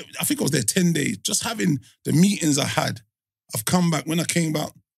 I think I was there 10 days, just having the meetings I had, I've come back. When I came back,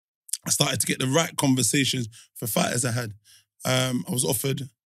 I started to get the right conversations for fighters I had. I was offered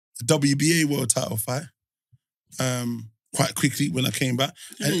a WBA world title fight quite quickly when I came back.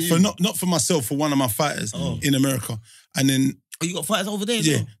 And for not for myself, for one of my fighters in America. And then... Oh, you got fighters over there?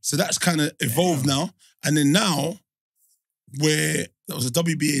 Yeah, so that's kind of evolved now. And then now, where that was a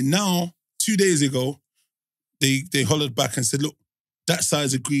WBA, now, 2 days ago, they hollered back and said, look, that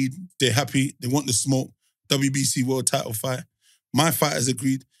side's agreed. They're happy. They want the smoke. WBC world title fight. My fighters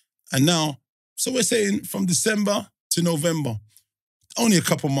agreed. And now, so we're saying from December to November, only a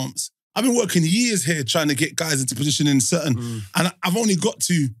couple months. I've been working years here trying to get guys into position in certain, and I've only got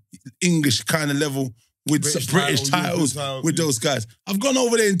to English kind of level with British titles with those guys. I've gone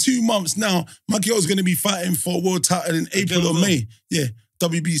over there in 2 months now. My girl's going to be fighting for a world title in April or May. Yeah.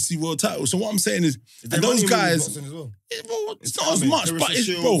 WBC world title. So what I'm saying is, and those guys, it's not as much, but it's,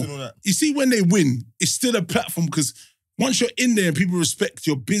 bro, you see when they win, it's still a platform because once you're in there and people respect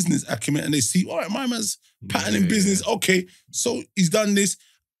your business acumen and they see, all right, my man's patterning business, okay, so he's done this.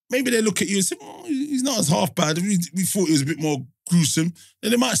 Maybe they look at you and say, he's not as half bad. We thought he was a bit more gruesome.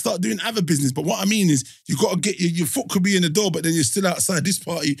 Then they might start doing other business. But what I mean is, you got to get your foot could be in the door, but then you're still outside this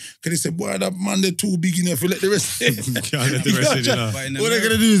party because they said, boy, that man, they're too big enough. We let the rest in. Can't let the rest in, you know. What they're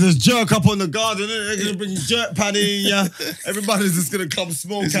going to do is just jerk up on the garden. They're going to bring jerk pan in, yeah. Everybody's just going to come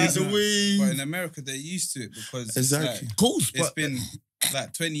smoke out the weed. But in America, they're used to it because Exactly. like, Of course, it's been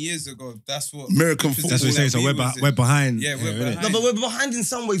like 20 years ago. That's what American football. That's what we're saying. So we're behind. Yeah, we're behind. No, but we're behind in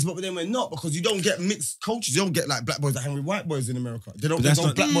some ways, but then we're not because you don't get mixed cultures. You don't get like black boys that hang with white boys in America. They don't get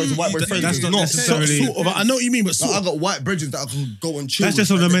black boys and white boys friends. That's not necessarily. Sort of, I know what you mean, but Like, I got white bridges that I can go and chill. That's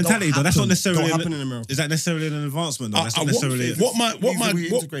just on the mentality, though. That's not necessarily. Don't happen in America. Is that necessarily an advancement, though? That's not necessarily.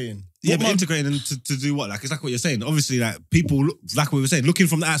 integrating? Yeah, but integrating to do what? Like, it's like what you're saying. Obviously, like, people, like we were saying, looking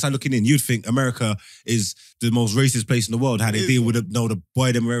from the outside looking in, you'd think America is the most racist place in the world. How they deal with the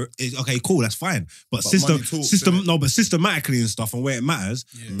boy, okay, cool, that's fine. But systematically and stuff and where it matters,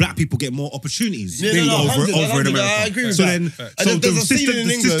 black people get more opportunities over in America. I agree with so that. then, the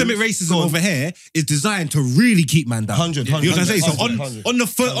systemic racism over here is designed to really keep man down. 100. You know what I'm saying? So on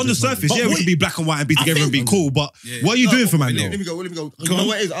the surface, yeah, we can be black and white and be together and be cool, but what are you doing for man, though? Let me go. You know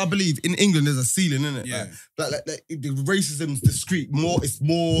what it is? I believe in England there's a ceiling, innit? Yeah. Like the racism's discreet. It's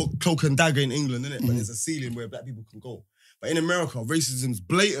more cloak and dagger in England, innit? But there's a ceiling where black people can go. But in America, racism's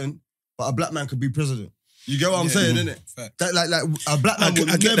blatant, but a black man could be president. You get what I'm saying, innit? That, like a black man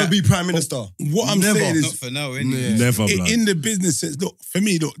would never be prime minister. What I'm saying is, not for now, innit? Never, blood. in the business sense, look, for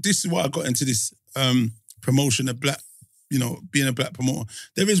me, this is why I got into this promotion of black, being a black promoter.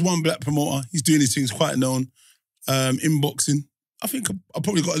 There is one black promoter. He's doing these things quite known in boxing. I think I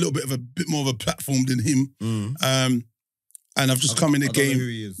probably got a bit more of a platform than him. And I've just come in the game. Know who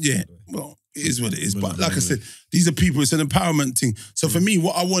he is, yeah, well, it is what it is. But like I said, these are people, it's an empowerment thing. So for me,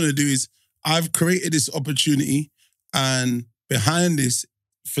 what I want to do is I've created this opportunity, and behind this,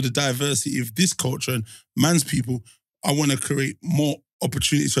 for the diversity of this culture and man's people, I want to create more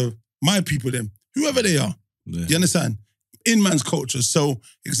opportunities for my people, them, whoever they are. Yeah. You understand? In man's culture. So,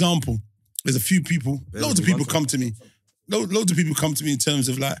 example, there's a few people, loads of people come to me. Loads of people come to me in terms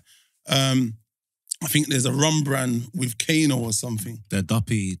of like, I think there's a rum brand with Kano or something. The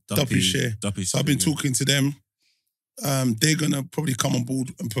Duppy Share. So I've been talking to them. They're gonna probably come on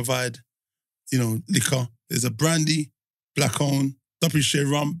board and provide, liquor. There's a brandy, black owned, Duppy Share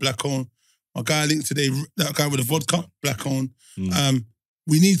rum, black owned. My guy I linked today, that guy with the vodka, black owned.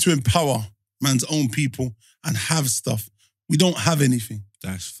 We need to empower man's own people and have stuff. we don't have anything.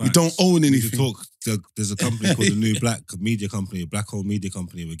 That's facts. We don't own We anything. could talk. There's a company called the New Black Media Company, a black hole media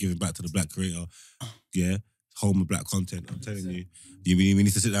company. We're giving back to the black creator. Yeah, home of black content. I'm telling you, we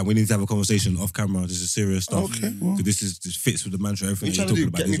need to sit down. We need to have a conversation off camera. This is serious stuff. Okay, well. 'Cause this fits with the mantra. Everything What you're you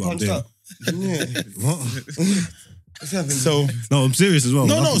talking trying to about. do? This Get is me what I'm punched doing. up? What? What's happening? So No, I'm serious as well.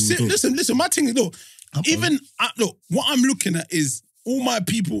 no, Nothing to talk. listen. My thing is, look, look, what I'm looking at is all my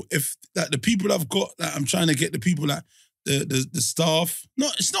people. If like the people I've got, like I'm trying to get the people like the staff. No,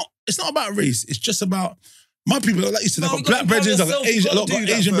 it's not about race. It's just about my people. Like you said, No, I've you got black gotta brethren, I've empower got Asian, yourself. a lot You got gotta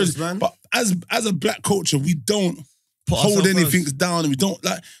do Asian that first, brethren. man. But as a black culture, we don't Put hold ourselves anything first. down, and we don't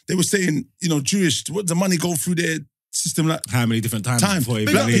like they were saying. Jewish. What does the money go through their system? Like How many different times Time. before he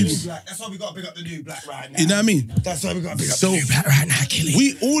Big up leaves? Black. That's why we got to pick up the new black right now. you know what I mean? That's why we got to pick up So the new black right now, Killy.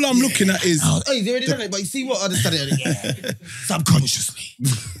 we all I'm looking at is Hey, they already done it, but you see what I studied it? Yeah. Subconsciously.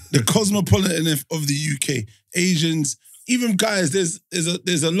 the cosmopolitan of the UK, Asians, even guys. There's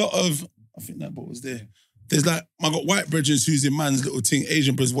a lot of. I think that boat was there. There's like I got white brethren who's in man's little thing,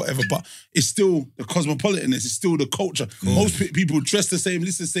 Asian brothers, whatever. But it's still the cosmopolitanness. It's still the culture. Most people dress the same,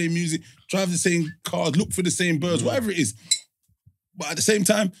 listen to the same music, drive the same cars, look for the same birds, whatever it is. But at the same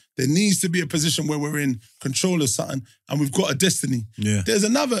time, there needs to be a position where we're in control of something, and we've got a destiny. Yeah. There's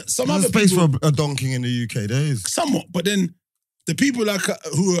some There's other space people, for a donking in the UK. There is. somewhat, but then the people like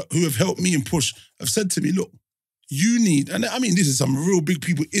who have helped me and push have said to me, look, you need, and I mean, this is some real big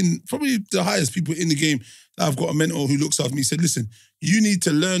people probably the highest people in the game. I've got a mentor who looks after me. He said, listen, you need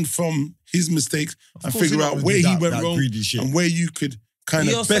to learn from his mistakes and course figure you're out not where gonna he do went that wrong greedy shit. and where you could kind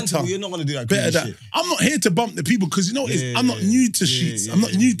You're of better. sensible. You're not going to do that Better greedy that. shit. I'm not here to bump the people because you know Yeah, I'm not new to yeah, sheets. yeah, I'm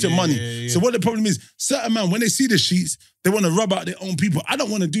not new to yeah, money. yeah, yeah. So what the problem is, certain man when they see the sheets, they want to rub out their own people. I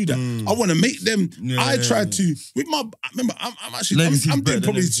don't want to do that. I want to make them. Yeah, I yeah, try yeah. to with my. Remember, I'm actually. Legacy's I'm better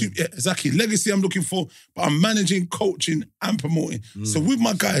doing than probably everything. exactly legacy. I'm looking for, but I'm managing, coaching, and promoting. So with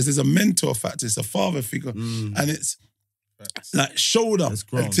my guys, there's a mentor factor. It's a father figure, and it's like shoulder That's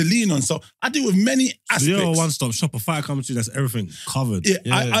grown. to lean on. So I deal with many So aspects. you're a one-stop shop. A fire comes to you, that's everything covered. Yeah,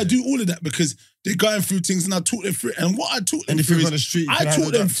 Yeah. I do all of that because they're going through things and I talk them through it. And what I talk them Anything through on the is street, you I can talk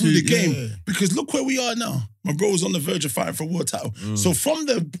handle them that through the too, game yeah. because look where we are now. My bro was on the verge of fighting for a world title. So from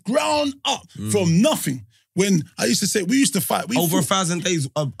the ground up, from nothing, when I used to say, we used to fight. We Over fought, 1,000 days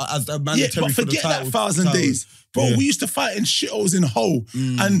as a yeah, mandatory but for the forget that title. 1,000 days. Bro, Yeah. we used to fight in shitholes in Hull.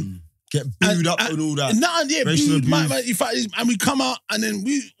 And Get booed up and all that. Nah, yeah, Racial dude, man, abuse. you fight, and we come out and then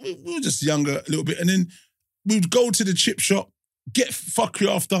we were just younger a little bit. And then we'd go to the chip shop, get fuck you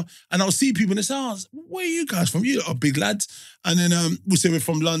after, and I'll see people and they say, oh, where are you guys from? You are big lads. And then we say we're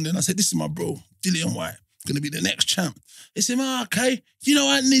from London. I said, this is my bro, Dillian White, gonna be the next champ. They said, okay, you know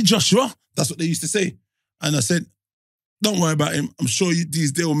Anthony Joshua? That's what they used to say. And I said, don't worry about him. I'm sure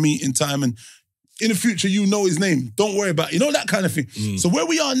they'll meet in time and in the future, you know his name. Don't worry about it. You know, that kind of thing. So where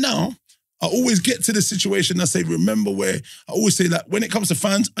we are now, I always get to the situation and I say, remember where, I always say that when it comes to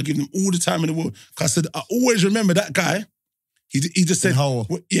fans, I give them all the time in the world. Because I said, I always remember that guy. He just said, Hull.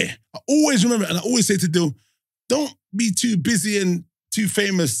 well, yeah, I always remember. And I always say to Dill, don't be too busy and too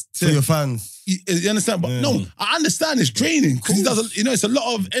famous For your fans. you understand? But no, I understand it's draining because he doesn't, it's a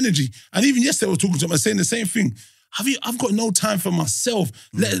lot of energy. And even yesterday I was talking to him, I was saying the same thing. I've got no time for myself,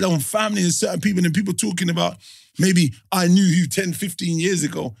 let alone family and certain people. And people talking about maybe I knew you 10, 15 years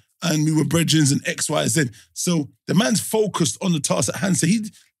ago and we were brethren and X, Y, Z. So the man's focused on the task at hand. So you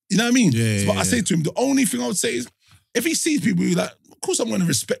know what I mean? Yeah, But I say to him, the only thing I would say is if he sees people, he's like, of course I'm going to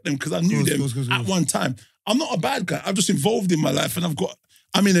respect them because I knew them at one time. I'm not a bad guy. I'm just involved in my life and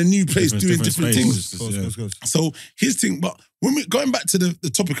I'm in a new place doing different things. So his thing, but when we going back to the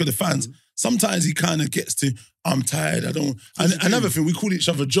topic of the fans, sometimes he kind of gets to, I'm tired, I don't. And another thing, we call each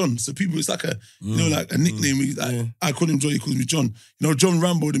other John. So people, it's like a, like a nickname. I call him John, he calls me John. You know, John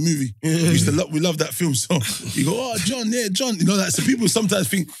Rambo, the movie. We love that film. So you go, oh, John, yeah, John. You know that. So people sometimes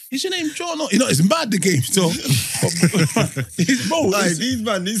think, is your name John? No, it's bad, the game. So it's bold. Like,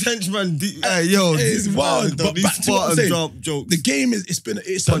 these henchmen, It's wild. But These back to what I'm saying, Spartan jokes. the game is,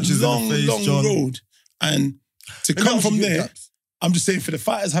 it's Punches a in long, the face, long John. road. And to come from there, I'm just saying for the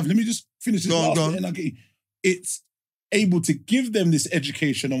fighters let me just finish this last bit and I'll get you. It's able to give them this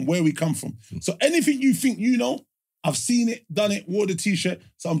education on where we come from. So anything you think you know, I've seen it, done it, wore the t-shirt.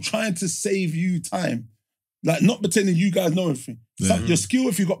 So I'm trying to save you time. Like not pretending you guys know everything. Your skill,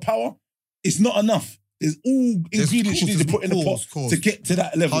 if you've got power, it's not enough. There's all ingredients you need to put in the pot to get to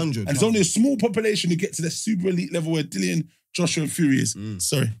that level. 100, and it's only a small population to get to the super elite level where Dillian, Joshua and Fury is.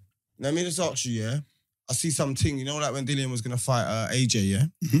 Sorry. Let me just ask you, yeah? I see something, you know, like when Dillian was going to fight AJ, yeah?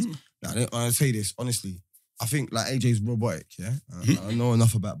 Now, I'll say this, honestly. I think, like, AJ's robotic, yeah? I know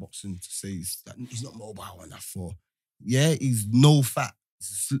enough about boxing to say he's not mobile enough for Yeah, he's no fat.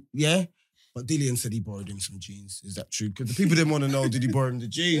 Yeah. But Dillian said he borrowed him some jeans. Is that true? Because the people didn't want to know, did he borrow him the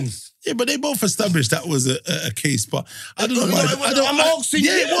jeans? Yeah, but they both established that was a case. But I don't know No, why. I'm asking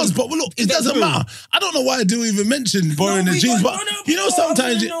yeah, you. it was. But look, Is it that doesn't true? matter. I don't know why I do even mention borrowing the jeans. But you know,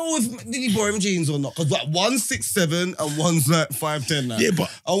 sometimes. I don't know if did he borrow him jeans or not. Because like one's 6'7" and one's like 5'10" now. Yeah,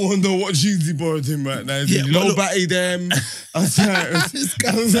 but I want to know what jeans he borrowed him right now. Yeah, but Low look- batty them. I was like,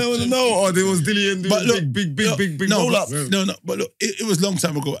 I want to know. Or there was Dillian But doing look, big no, roll but, ups. no. But look, it was a long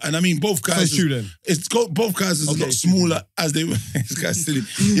time ago, and I mean, both guys. That's true then. Both guys was a Okay, lot smaller as they were. This guy's silly.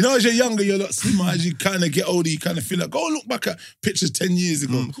 You know, as you're younger, you're a lot slimmer. As you kind of get older, you kind of feel like, go look back at pictures 10 years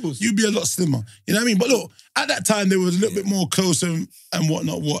ago. Of course. You'd be a lot slimmer. You know what I mean? But look, at that time, they was a little bit more close and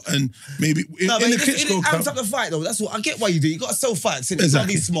whatnot, and maybe in the Klitschko it amps up the fight though. That's what I get why you do. You got to sell fights, innit? You got to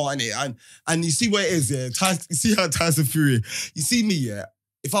be Exactly. smart, innit? And you see where it is, yeah. You see how Tyson Fury. You see me, yeah.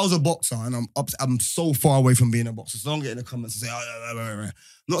 If I was a boxer and I'm so far away from being a boxer, so don't get in the comments and say, I'm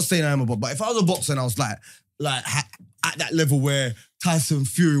not saying I am a boxer, but if I was a boxer and I was like at that level where Tyson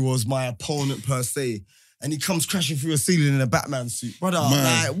Fury was my opponent per se, and he comes crashing through a ceiling in a Batman suit, brother, Man.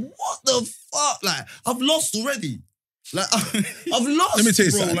 like what the fuck? Like I've lost already. Like I've lost. Let me tell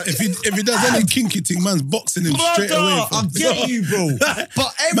you bro. something. Like, if he does any kinky thing, man's boxing him straight brother, away. I get you, bro.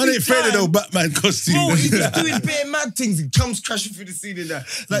 But every Man ain't afraid of time- no Batman costume. Bro, he's just doing bare mad things. He comes crashing through the ceiling there.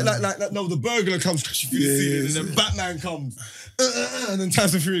 Like no, the burglar comes crashing through the ceiling and then Batman comes. And then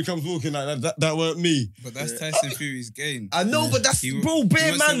Tyson Fury comes walking like that weren't me. But that's Tyson Fury's game. I know, but that's, He- bro, he bare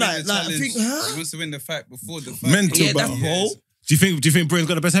wants to man win like the I challenge. think, He huh? wants to win the fight before the fight. Mental Yeah, that's battle. bro. Do you think Britain's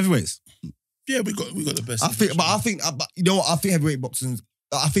got the best heavyweights? Yeah, we got the best. I think, you know what? I think heavyweight boxing.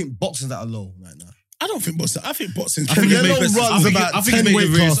 I think boxing's that are low right now. I don't think boxing. I think boxing. I think Canelo it's made- runs I think- about I think it's 10 made weight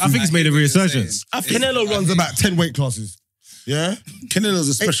a classes. I think it's made a resurgence. Canelo runs about 10 weight classes. Yeah? Canelo's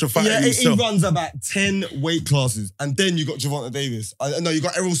a special fighter Yeah, he himself. runs about 10 weight classes. And then you got Gervonta Davis. No, you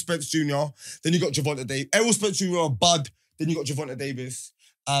got Errol Spence Jr. Then you got Gervonta Davis. Errol Spence Jr., Bud. Then you got Gervonta Davis.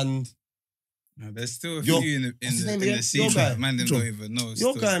 And No, there's still a Your- few in what's his the name in again? the scene Your guy. that man didn't John. even know. your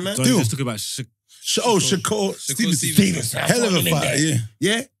still. guy, man. Don't just talk about Shakur Stevenson. Hell of a fighter, yeah.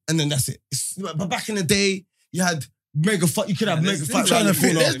 Yeah? And then that's it. But back in the day, you had mega fight. You could have Yeah, mega there's fight. still around the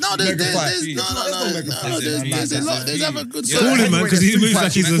trying to corner. fit. No, Mega fight. there's mega fight. there's a lot. There's a good Yeah. Call side. him, man, because he moves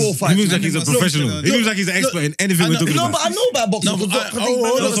like he's a professional. Look, He moves like he's an expert in anything we're talking No, about. but I know about boxing. No, but because I- I think hold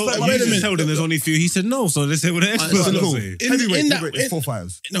man on, don't So, respect wait my a you minute. just told him there's only a few. He said no, so let's say what the experts Alright, are cool. saying. Heavyweight, that- it's 4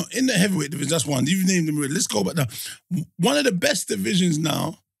 fighters. No, in the heavyweight division, that's one. You've named them already. Let's go back now. One of the best divisions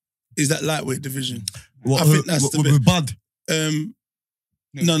now is that lightweight division. I think that's the best. with Bud.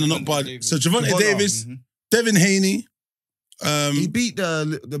 No, not Bud. So Gervonta Gervonta. Davis, Mhm. Devin Haney. He beat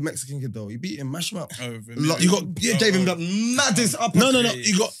the Mexican kid though. He beat him, mash him up. Oh, You got- Yeah, gave him the maddest upper. No.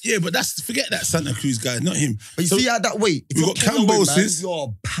 You got forget that Santa Cruz guy, not him. But you So- see at that weight, if we you're got Ken Owens, man,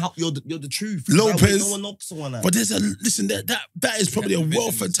 Cambosis. you're the truth. Lopez. That weight, no one knocks someone out. But there's that is probably a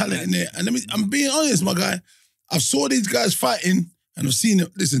wealth of talent in there. And I'm being honest, my guy. I've saw these guys fighting and I've seen it.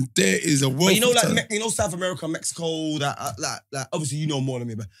 Listen, there is a wealth But you know, of like talent. South America, Mexico, that like obviously you know more than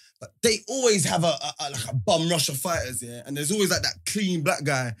me, but they always have a bum rush of fighters, yeah. And there's always like that clean black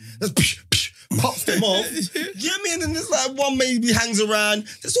guy that's pops them off. You know what I mean? And there's like one maybe hangs around.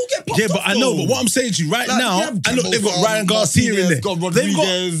 They all get popped Yeah, but off, I know, though. but what I'm saying to you right Like, now, you have and look, they've got Campbell, Ryan Garcia in there. Martinez, got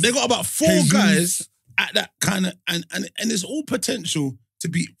Rodriguez, They've got about 4 Jesus. guys at that kind of, and there's all potential to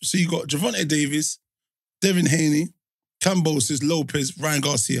be. So you got Gervonta Davis, Devin Haney, Cambosis, Lopez, Ryan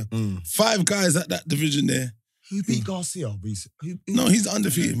Garcia. 5 guys at that division there. Who beat Garcia recently? No, he's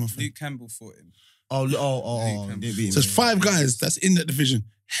undefeated, my friend. Luke Campbell fought him. Oh, Campbell. they beat him. So it's 5 guys that's in that division.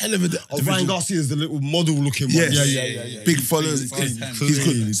 Hell of a Oh, division. Ryan Garcia is the little model looking one. Yes. Yeah. Big followers. Fast He's hands. good.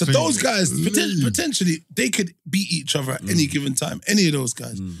 Clean, So clean, those guys, clean. potentially, they could beat each other at any given time. Any of those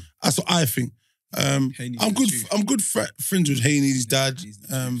guys. That's what I think. Haney's I'm the good. truth. I'm good friends with Haney's dad. He's the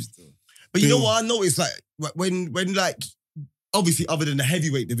truth still. But you know Bill. what I noticed? Like when like obviously other than the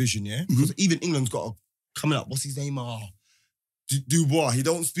heavyweight division, yeah, because even England's got a coming up. What's his name? Dubois. He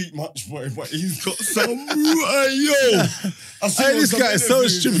don't speak much, but he's got some. Yo, I see Hey, him this on guy is some so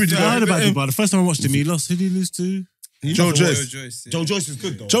interviews. stupid, I heard about him. Dubai. The first time I watched him, he lost. Who did he lose to? Joe Joyce. Joyce. yeah. Joe Joyce is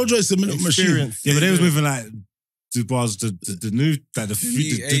good though. Joe Joyce is a machine. Experience. Yeah, but they was moving like Dubois, the new, like the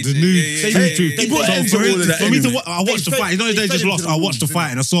new. He brought So into for all of that for me to anyway. I watched the They fight. It's not that they fed just him lost. to the I watched the wolves, fight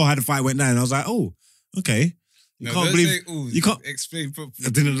didn't and I saw how the fight went down. And I was like, oh, okay. You No, can't don't believe. say, "Ooh, you can't- explain properly. I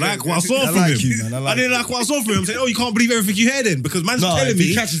didn't like what I saw I from like him. you, man. I like I didn't like what I saw from him. I'm saying, oh, you can't believe everything you hear then because man's No, telling if he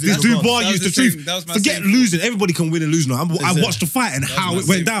me catches it, this that's not- Dubois that was used the the same- truth. that was my Forget same thought. losing. Everybody can win and lose now. I watched the fight and how my it went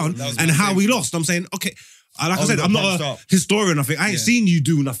same down thought. That was and my how same we thought. lost. I'm saying, okay. like I Oh, said, you I'm got not punched a up. historian. I ain't seen you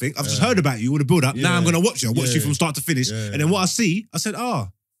do nothing. I've just heard about you, all the build up. Now Yeah. I'm gonna watch you. I watched you Yeah. from start to finish, Yeah. and then what I see, I said,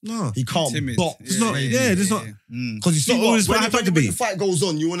 no. He can't Timid. box. It's not. Yeah, there's not. Because you see, not always when what I had to when be. the fight goes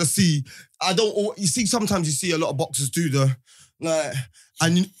on, you want to see. You see, sometimes you see a lot of boxers do the like,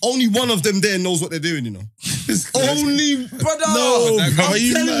 and only one of them there knows what they're doing. You know, only brother. No, I'm bro,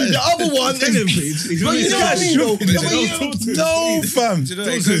 you telling you, mad. the other one. Tell him, please. He's But really you know what I mean, though? Shoot No, him. but you- No, fam. Do you know,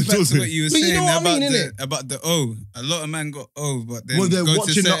 it goes back to what you were But you saying know what I about, mean, innit? about the O. A lot of men got O, but then Well, they're go to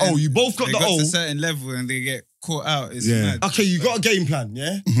watching the certain- O. You both got they the got O. to a certain level and they get caught out. It's Yeah. mad. Okay, you got a game plan,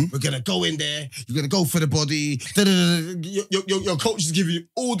 yeah? We're gonna go in there, you're gonna go for the body. Your coach is giving you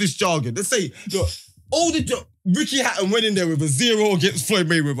all this jargon. Let's say, look, Ricky Hatton went in there with a 0 against Floyd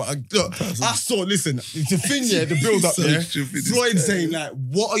Mayweather. I saw, listen, the thing, yeah, the build up, So yeah. stupid, this Floyd guy. saying, like,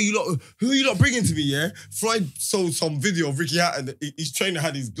 what are you lot, who are you lot bringing to me, yeah? Floyd saw some video of Ricky Hatton, that his trainer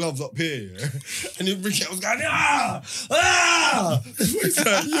had his gloves up here, yeah? And then Ricky Hatton was going, It's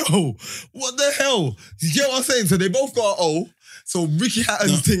like, yo, what the hell? You get what I'm saying? So they both got an O. So Ricky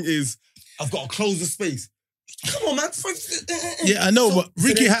Hatton's thing is, I've got to close the space. Come on, man. Yeah, I know, but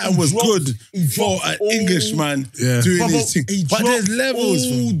Ricky then Hatton he was dropped- good he for dropped an all- Englishman Yeah. doing Brother, his thing. he But there's dropped levels,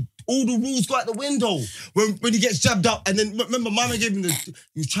 fam. all the rules go out the window when he gets jabbed up. And then remember, my man gave him he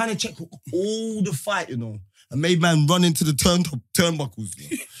was trying to check all the fight, you know, and made man run into the turnbuckles.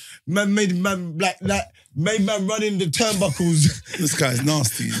 You know? made man run in the turnbuckles. This guy's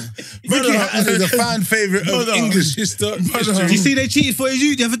nasty. You know? Brother, Ricky Hatton is a fan favourite of brother, English history. Did you see they cheated for his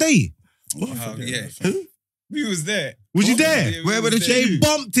youth the other day? Oh, yeah. We was there. Was you there? Yeah, we Where were was the there. They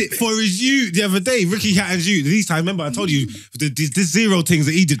bumped it for his youth the other day. Ricky Hatton's youth. These times, remember, I told you the 0 things,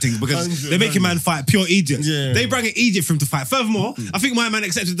 the Egypt things, because 100, they're making man fight pure Egypt. Yeah. They bring an Egypt for him to fight. Furthermore, I think my man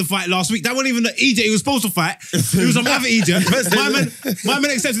accepted the fight last week. That wasn't even the Egypt he was supposed to fight. He was on other Egypt. my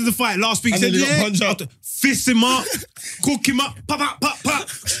man accepted the fight last week. He And said, then he got punched up. fist him up, cook him up, pop, pop, pop, pop,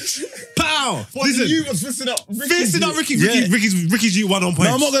 pow. Listen, Listen, you was fisting up. fisting up Ricky. Yeah. Ricky's youth won on points.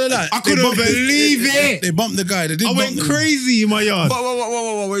 No, I'm not gonna lie. I They couldn't bumped the- believe it. They bumped the guy. They did I bump went the- crazy in my yard.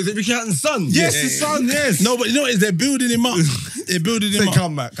 Wait, is it Ricky Hatton's son? Yes, his son, yes. No, but you know what? They're building him up. They're building him Say, up.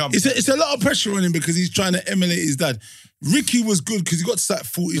 come back. It's a lot of pressure on him because he's trying to emulate his dad. Ricky was good because he got to like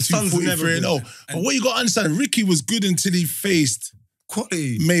 42, son's never 43 and been- 0. But what you got to understand, Ricky was good until he faced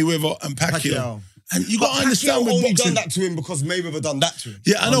Quality. Mayweather and Pacquiao. And you got to understand with only boxing. done that to him because Mayweather done that to him.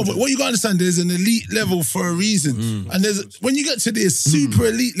 Yeah, I know, but what you got to understand, there's an elite level for a reason. And when you get to this super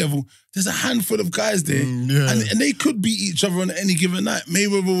elite level, there's a handful of guys there. yeah. And they could beat each other on any given night.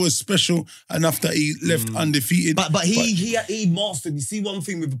 Mayweather was special enough that he left undefeated. But he mastered. You see, one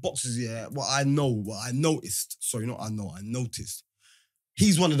thing with the boxers, yeah, what I noticed. Sorry, not I know. I noticed.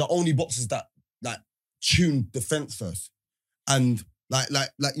 He's one of the only boxers that tuned defense first, and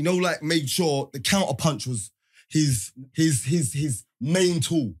made sure the counter punch was his main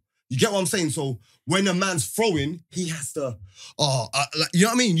tool. You get what I'm saying? So when a man's throwing, he has to, you know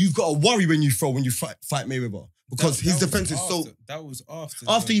what I mean? You've got to worry when you throw when you fight Mayweather. Because his defense is so... That was after.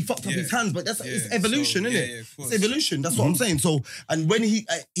 After he fucked up his hands, but it's evolution, isn't it? Yeah, of course. It's evolution. That's what I'm saying. So, and when he's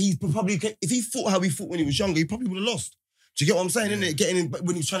probably, if he fought how he fought when he was younger, he probably would have lost. Do you get what I'm saying? Innit? Getting in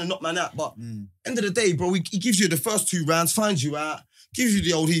when he's trying to knock man out. But end of the day, bro, he gives you the first 2 rounds, finds you out, gives you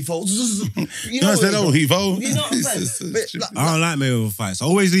the old Heath-O. You know I what said, it is, oh, bro. Heath-O. You know what I'm saying? But, I don't like Mayweather fights. I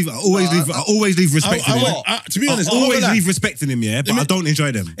always leave respecting him. To be honest, I always I'm not leave respecting him, yeah, but I don't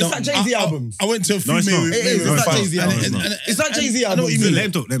enjoy them. It's like Jay-Z albums. I went to a few No, it's not. Mayweather It is. It's Mayweather like fights. Jay-Z albums. It's like Jay-Z I know what you albums. mean. Let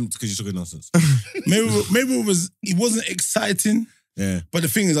him talk, because you're talking nonsense. Mayweather he wasn't exciting, Yeah. but the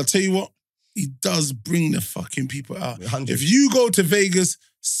thing is, I'll tell you what, he does bring the fucking people out. 100. If you go to Vegas,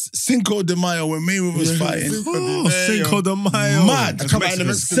 Cinco de Mayo when Mayweather was fighting, Oh, Cinco de Mayo. mad, That's come out in the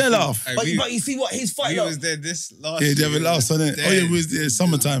Mexican. sell off. Hey, But we- you see what his fight He like. was there this last Yeah, they have year. a last on it. Oh yeah, it was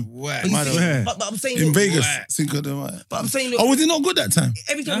summertime. Wow. But you Mad see- Yeah. but I'm saying, In look, Vegas, Wow. Cinco de Mayo. But I'm saying, look, Oh, was it not good that time?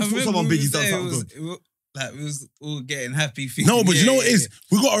 every No, time I I saw remember someone we big, was he's done there, something good. we was all getting happy. Thinking, No, but you know what it yeah, is?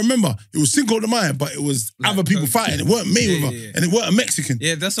 We got to remember, it was Cinco de Mayo, but it was Like, other people fighting. It weren't Mayweather, yeah. and it weren't a Mexican.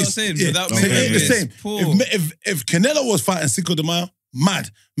 Yeah, that's what I'm saying. Yeah, Without so it ain't the Mayweather, same. it's poor. If Canelo was fighting Cinco de Mayo, mad.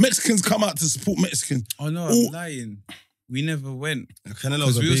 Mexicans come out to support Mexicans. Oh no, All- I'm lying. We never went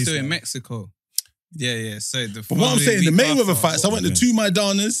Canelo's because a we were beast, still in man. Mexico. Yeah. So the But what I'm following saying, the week Mayweather after- fights, I went to 2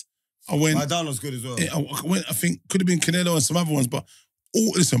 Maidanas. I went, Maidana's good as well. I went, I think, could have been Canelo and some other ones, but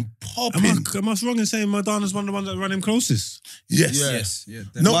listen, popping. Am I wrong in saying Madonna's one of the ones that run him closest? Yes. Yeah. Yes, yeah.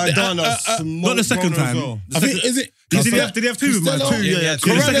 No, Maidana's Not the second time. I think, is it? Did he have 2 with Costello? man? Yeah, yeah.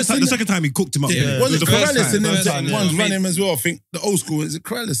 The second time he cooked him up. Yeah. Was it the first Corrales and time. them First time, ones yeah. run him as well? I think the old school, is it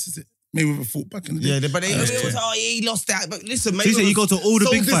Corrales, is it? Mayweather fought back in the day. Yeah, but they That's was true. oh yeah, he lost that. But listen, So you say you go to all the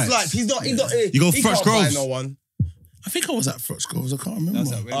big disliked. fights? He's not. You go he Frotch can't buy Groves. no one. I think I was at Frotch Groves. I can't remember. That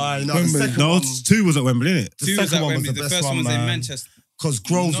was at Wembley. No, the Wembley. second No, one, 2 was at Wembley, innit? the Two was second at one was Wembley. the The best first one was man. in Manchester. Because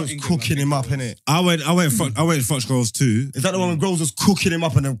Groves was Nottingham, cooking I him think up it in was. it. I went Frotch Groves too. Is that the one when Groves was cooking him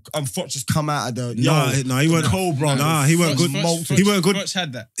up and Frotch just come out of the Nah, he weren't. Cobra? Nah, he weren't good. He weren't good. Frotch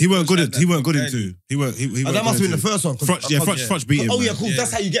had that. He weren't good. Frotch had He that weren't good in early. 2. He weren't. He Oh, weren't that must good have been in the 2. first one. Frotch beat him. Oh yeah, man. cool. Yeah.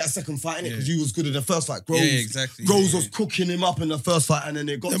 That's how you get a second fight, innit? Because you was good in the first fight. Groves, Yeah, exactly. Groves Yeah, was cooking him up in the first fight, and then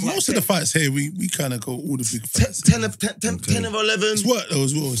it got Yeah, to most of the fights here, we kind of go all the big fights. 10 or 11. It's work though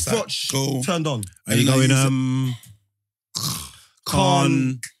as well. It's like, Frotch go. turned on. Are you And going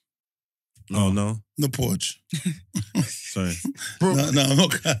Khan? Oh no, The porch. sorry. Bro, No, I'm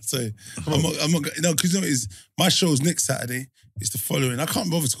not gonna say. I'm not gonna, no, because you know what it is, my show's next Saturday. It's the following. I can't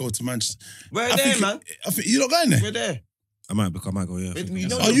bother to go to Manchester. we're I there, think, man. I think you're not going there. We're there. I might go. Yeah. We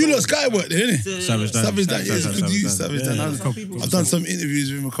know Oh, you lot Sky work there, innit? Savage Dan. Savage Dan, yeah, it's good use. Savage Dan. Yeah. I've done some interviews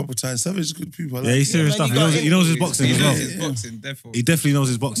with him a couple of times. Savage is good people. I Yeah, like he's serious man, stuff. you He knows his boxing He as knows well. his Yeah. boxing, therefore. He definitely knows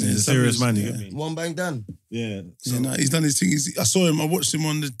his boxing. He's a serious man. You Yeah. get me? One bang done. Yeah. Yeah, no, he's done his thing. I saw him. I watched him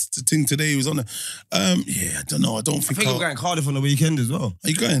on the thing today. He was on it. Yeah, I don't know. I don't I think. think we're going Cardiff on the weekend as well. Are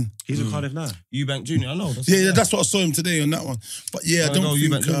you going? He's in Cardiff now. Eubank Junior, I know. Yeah, that's what I saw him today on that one. But yeah, I don't think.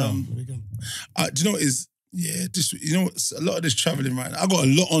 Junior. Do you know what is? Yeah, just you know, a lot of this traveling right now. I got a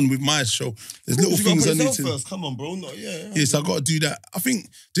lot on with my show. There's little things I need to. First. Come on, bro. No, yeah. Yes, I got to do that. I think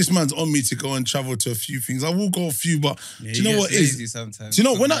this man's on me to go and travel to a few things. I will go a few, but Yeah, do you know he what it gets is? lazy sometimes. Do you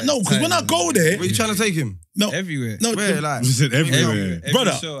know when I no? Because when I go there, Where you trying to take him? no, Everywhere. no, Where, like? Listen, everywhere. Every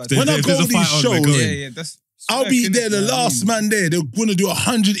Brother, show I when do. I If go there's a these fight on, we're shows, going. Yeah, yeah, that's. I'll be work, there innit? the You know what I last mean? man there. They're gonna do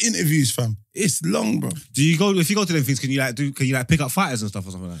 100 interviews, fam. It's long, bro. Do you go if you go to them things? Can you pick up fighters and stuff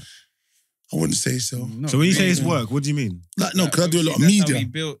or something like that? I wouldn't say so. No, So when you say really. it's work, what do you mean? Like no, because I do a lot of That's how media. he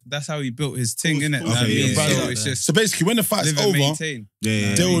built. That's how he built his thing, innit? Okay, yeah, So yeah. it's just So basically, when the fight's live and over, maintain.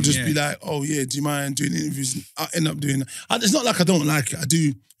 Yeah. they will just Yeah. be like, "Oh yeah, do you mind doing interviews?" I end up doing. It's not like I don't like it. I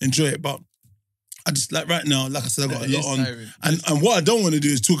do enjoy it, but I just like right now. Like I said, I got a lot It's on, tiring. and what I don't want to do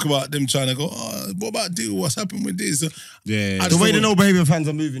is talk about them trying to go. Oh, what about deal? What's happened with this? Yeah. I The just way the don't No Behavior fans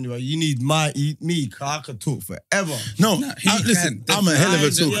are moving, you need me. 'Cause I could talk forever. No, he listen, can, I'm a hell of a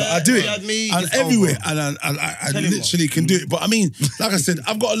definitely. talker. Yeah, I do it. yeah, me, and it's everywhere, over. and I Tell him literally can do it. But I mean, like I said,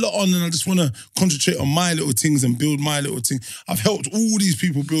 I've got a lot on, and I just want to concentrate on my little things and build my little thing. I've helped all these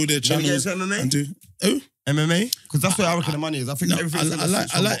people build their You wanna get channels into MMA? and do. Oh MMA? Because that's where I reckon the money is. I think no, everything's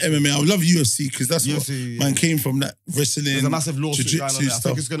I like MMA. I would love UFC because that's what UFC, man came from. That wrestling. There's a massive lawsuit going on jiu-jitsu there. I stuff.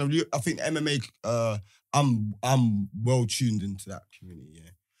 think it's gonna. I think MMA. I'm well tuned into that community.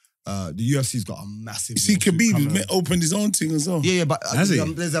 Yeah. The UFC's got a massive. You see, lawsuit Khabib coming has opened his own thing as well. Yeah, but Has he?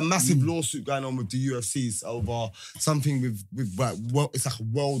 there's a massive lawsuit going on with the UFCs over something with like it's like a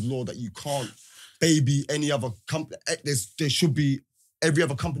world law that you can't baby any other company. There should be every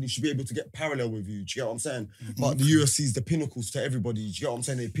other company should be able to get parallel with you. Do you get what I'm saying? But the UFC's the pinnacles to everybody. Do you get what I'm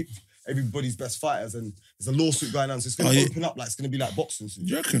saying? They pick everybody's best fighters, and there's a lawsuit going on, so it's going to open up like it's going to be like boxing soon.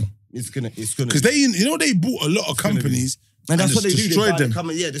 Do you reckon? It's gonna Because they bought a lot of companies and that's what just they do. destroyed them.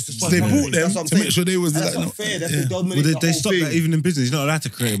 Just destroy They companies. bought them That's what I'm to make saying. sure they was And that's like, not fair. That's yeah. the Well, dominate they the stopped whole that thing. even in business. You're not allowed to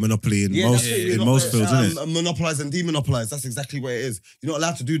create a monopoly in Yeah, most that's it. You're in not most allowed fields, isn't to, it? monopolize and demonopolize. That's exactly what it is. You're not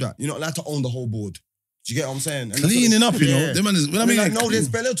allowed to do that. You're not allowed to own the whole board. Do you get what I'm saying? And that's what Cleaning they- up, you know. Yeah. Them man is, when I I mean, mean, like, no, there's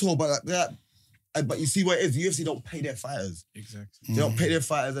Bellator, but like that. But you see what it is. The UFC don't pay their fighters. Exactly. They don't pay their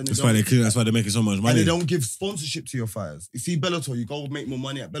fighters, and they That's why don't. that's why they're making so much And money. they don't give sponsorship to your fighters. You see Bellator, you go make more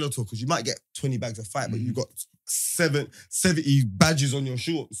money at Bellator because you might get 20 bags of fight, but you got 70 badges on your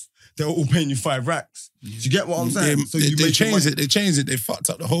shorts. They're all paying you 5 racks. Do you get what I'm saying? they changed it. They changed it. They fucked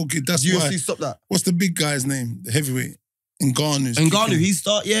up the whole kid. That's UFC why. stop that. What's the big guy's name? The heavyweight. Ngannou. Ngannou,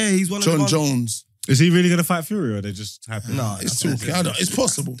 he's one of John the Jones. Is he really gonna fight Fury, or are they just happy? No, It's talking. I don't. It's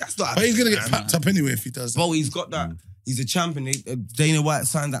possible. That's not. But he's gonna get packed up anyway if he does that. Bro, he's got that. He's a champion. Dana White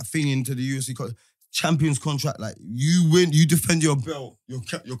signed that thing into the UFC champions contract. Like you win, you defend your belt.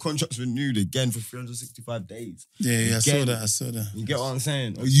 Your contract's renewed again for 365 days. Yeah, I saw Again. that. I saw that. You get what I'm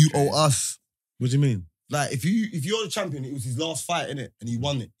saying? Or you owe us. What do you mean? Like if you're the champion, it was his last fight, innit? And he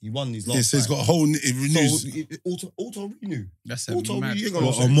won it. He won his last. Yeah, so he's fight. got a whole. It renews. So auto renew. That's a Auto mad. renew. You ain't got no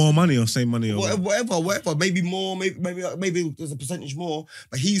Or choice. more money or same money? Or Whatever. Maybe more. Maybe there's a percentage more.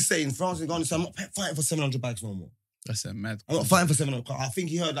 But he's saying Francis Ngannou said, I'm not fighting for 700 bags no more. That's a mad. I'm not fighting for 700. I think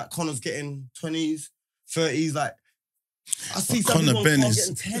he heard that Connor's getting 20s, 30s. Like I see some Conor people Ben can't is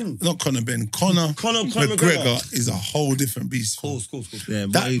get 10. not Conor Ben. Conor McGregor is a whole different beast. Cool. Yeah,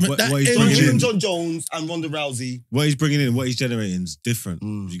 That- what that he's engine- bringing Even in, John Jones and Ronda Rousey. what he's bringing in, what he's generating is different.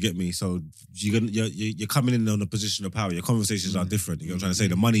 You get me? So you're coming in on a position of power. Your conversations are different. You know what I'm trying to say?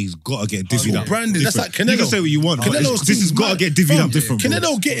 The money's got to get divvied up. Branding, that's different. like Canelo. You can say what you want, but Canelo's this has got to get divvied up different. bro.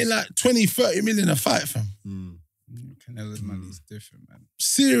 Canelo getting like 20, 30 million a fight, fam. Canelo's money is different, man.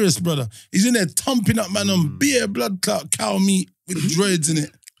 Serious, brother. He's in there thumping up man on beer, blood clot, cow meat with dreads in it.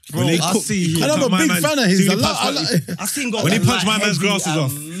 When they I cook- see him. And I'm a my big man- fan of see his. when he I punched like- I seen got When he that punched my man's heavy glasses and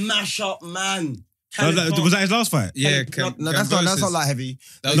off. Mash up, man. Was that his last fight? Yeah, No, that's not light heavy.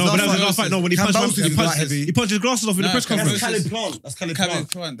 No, but that was his last fight. No, when he punched Cambosis is light heavy. he punched his glasses off in the Nah, press That's conference. Khaled Plant. That's Khaled Plant.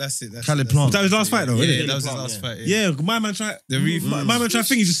 Plant, that's it. Khaled that's Plant. Was that his last fight though? Yeah, innit? that was his Plant, last yeah. fight. Yeah, my man tried. The reef. My man tried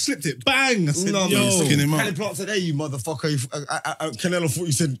thing. He just slipped it. Bang! I said, No, yo. man, skin him up. Khaled Plant said, "Hey, you motherfucker." Canelo thought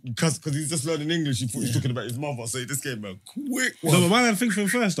you said because he's just learning English. He thought he was talking about his mother. So he just gave him a quick one. No, but my man thinks from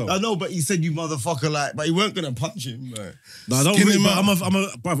first though. I know, but he said you motherfucker like, but he weren't gonna punch him. Like. No, don't Skin reach. him But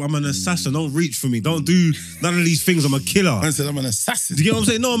up. I'm an assassin. Don't reach for me. Don't do none of these things. I'm a killer. Man said I'm an assassin. Do you get what I'm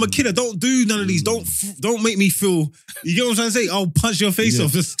saying? No, I'm a killer. Don't do none of these. Don't make me feel. You get what I'm trying to say? I'll punch your face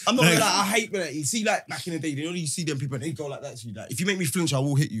off. Just, I'm not like, gonna lie, I hate when you see like back in the day, you see them people and they go like that to you. Like, if you make me flinch, I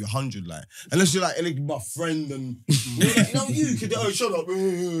will hit you 100. Like, unless you're like my friend and you could shut up.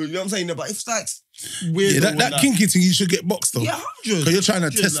 You know what I'm saying? No, but if it's like weird, Yeah, that kinky thing, you should get boxed though. yeah, 100. Because you're trying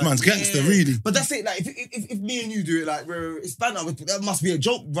to test like, man's gangster, yeah. really. But that's it. Like, if me and you do it, like, it's banter. That must be a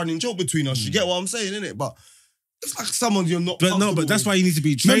running joke between us. You get what I'm saying, innit? But it's like someone you're not. but no, but that's why you need to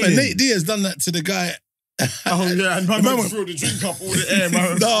be Remember, training. Nate Diaz done that to the guy. Oh yeah, and my Remember- man threw the drink up all the air,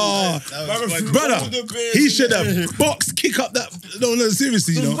 man. No, brother, he should have boxed, kick up that. No,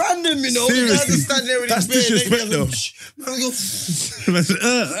 seriously, you know. Random, you know. Seriously. Stand there with That's his beard, disrespect, they though.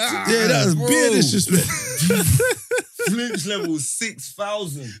 Yeah, that was beer disrespect. Flinch level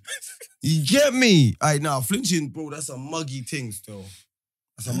 6,000. You get me? Now flinching, bro. That's a muggy thing, still.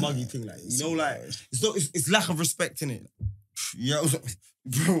 That's a muggy thing, like you know, like it's lack of respect in it. You know,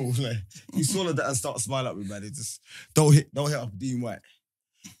 bro. Like you swallow that and start smiling at me, man. It just don't hit up Dean White.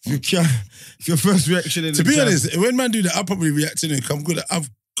 If your first reaction in To be honest, when man do that, I'll probably react in it. I've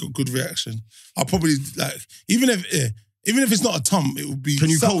got good reaction. I'll probably like even if it's not a tom, it would be. Can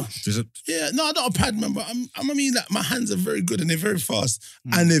you some- coach? Yeah, no, I'm not a pad man, but I mean, like my hands are very good and they're very fast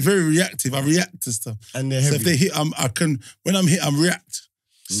and they're very reactive. I react to stuff. And they're So heavy. if they hit, when I'm hit, I'm react.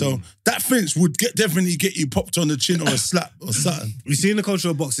 So that flinch would definitely get you popped on the chin or a slap or something. You see in the culture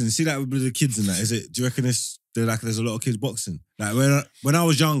of boxing, see that with the kids and that, is it? Do you reckon there's a lot of kids boxing? Like when I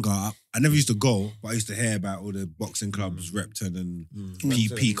was younger, I never used to go, but I used to hear about all the boxing clubs, Repton and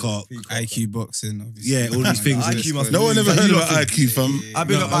Peacock. IQ boxing, obviously. Yeah, all these things. IQ must No one ever heard about Like, IQ, fam. I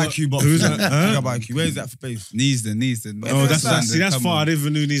big up IQ boxing. Who's that? I big up IQ. Where is that for base? Neasden. Oh, that's Come far. I on. didn't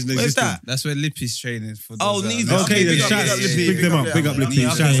even know these Where's existed. that? That's where Lippy's training for. Oh, those, Neasden. Okay, then big up shout, Lippy. big them up, big up Lippy. Yeah,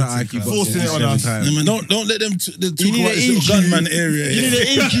 Shouts okay. out IQ. Forcing it on us. Yeah, man, don't let them talk You need about an this little EQ. gunman area. You need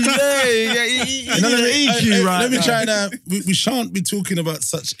an EQ. Yeah, you need an EQ, right? Let me now. try now. We shan't be talking about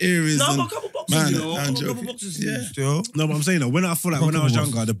such areas. No, I've and, got a couple boxes, man, you know. I'm I've got a joking. couple boxes Yeah. still. No, but I'm saying though, when I feel like when I was Couple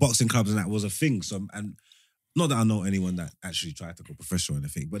younger, the boxing clubs and that was a thing. So, and not that I know anyone that actually tried to go professional or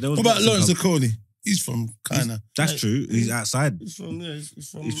anything, but there was. What about boxing Lawrence clubs- Okoli? He's from kind of. That's true. He's outside. He's from.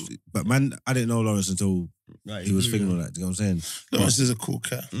 But man, I didn't know Lawrence until Right, he was blue, thinking all that. Do you know what I'm saying? Lawrence is a cool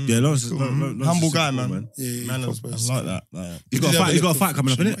cat. Yeah, Lawrence is Humble is guy, cool, man. Yeah, Man, I proper. like that. Like, He's got a fight. He's got a fight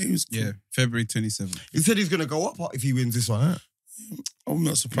coming up, innit? He was cool. Yeah, February 27th. he said he's gonna go up if he wins this one. Huh? I'm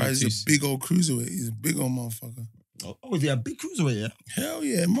not surprised. He's a big old cruiserweight. He's a big old motherfucker. Oh, is he a big cruiserweight? Yeah. Hell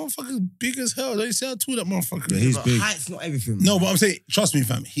yeah, motherfucker's big as hell. Don't you see how tall that motherfucker Yeah, is? he's But big. height's not everything. No, but I'm saying, trust me,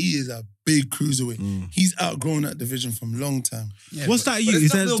 fam. He is a big cruiserweight. He's outgrown that division from long time. What's that? You? But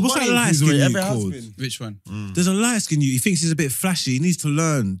Is there's that, not what's that real money in light skin cruiserweight, you ever has called? been. Which one? There's a light skin you. He thinks he's a bit flashy. He needs to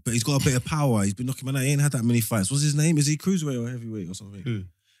learn, but he's got a bit of power. He's been knocking man out. He ain't had that many fights. What's his name? Is he cruiserweight or heavyweight or something? Who?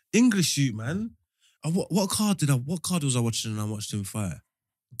 English shoot, man. What card was I watching and I watched him fight?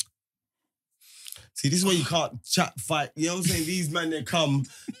 See, this is why you can't chat fight. You know what I'm saying? These men, they come,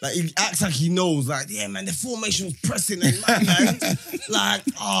 like, he acts like he knows. Like, yeah, man, the formation was pressing and man. Like,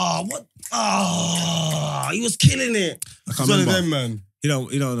 he was killing it. I It's can't one of remember. them, man. He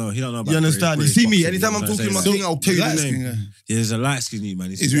don't know. He don't know about You understand? British You see me, boxing, anytime you I'm know what talking about saying? thing, I'll tell you the light name. skin guy. Yeah, there's a light skin you,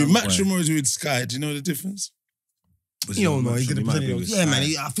 man. Is he with Matchroom or is he with Sky? Do you know the difference? You don't know. He's gonna might present be it. with Yeah, man.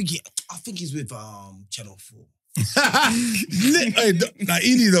 Sky. I think he's with Channel 4. Hey, like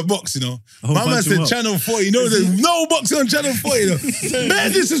he needs a box, you know. whole My man bunch of said them up. Channel 4. You know, there's no boxing on Channel 4. You know,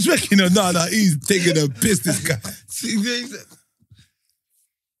 man, disrespect. You know, no, he's taking a piss. This guy. See,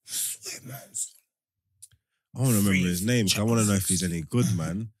 I I want to remember his name. 'Cause I want to know if he's any good,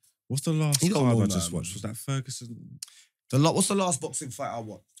 man. What's the last He don't card know I that, just man. watched? Was that Ferguson? What's the last boxing fight I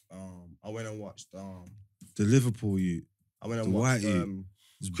watched? I went and watched. The Liverpool you. I went The and watched Whitey.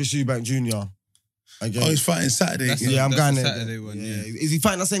 Chris Eubank Jr. Again. Oh, he's fighting Saturday. That's again. Yeah, I'm that's going the there. Saturday one, yeah. Is he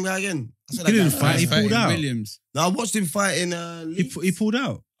fighting the same guy again? I said He that didn't guy- fight, he Fighting pulled out. Williams. No, I watched him fight in Leeds. He pulled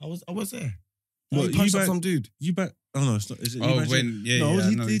out. I was there. What, He punched up Eubank- some dude. You bet. Oh no, it's not. Is it? Oh, Eubank- when yeah, no, yeah, I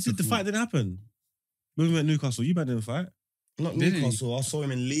he know did. he's The fight didn't happen. When we went to Newcastle, you didn't fight. Not Did he? Newcastle. I saw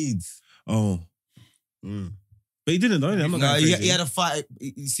him in Leeds. Oh, but he didn't though. I'm not No, going he crazy. had a fight.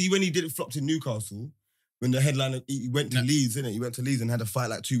 You see, when he did it flopped in Newcastle, when the headliner, he went to No. Leeds, innit? He went to Leeds and had a fight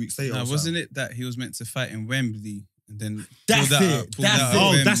like 2 weeks later. No, or wasn't something. it that he was meant to fight in Wembley and then That's pulled it, out, pulled that's out it. of Oh,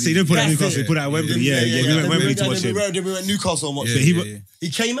 Wembley? that's it. He didn't put it at That's Newcastle. it. He put it at Wembley. Yeah, we went Wembley to watch him. Then we went Newcastle and watched Yeah, him. he- yeah, yeah. He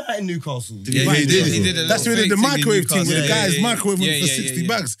came out in Newcastle. Did Yeah, fight he in did. Newcastle? He did a That's little when he did the fake thing in microwave thing with Newcastle. the Yeah, guys. yeah, Microwave went yeah, for yeah, 60 yeah.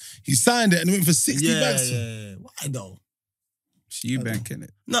 bags. He signed it and it went for 60 bags. Yeah. Why though? Eubank, innit?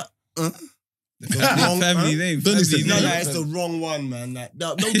 No. Family name. Don't listen. Family No, name. it's the wrong one, man. Like,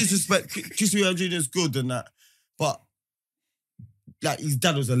 no disrespect. Chris Eubank Jr. is good and that, but like his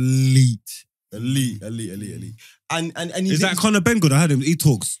dad was elite. And Is that Conor Ben good? I heard him. He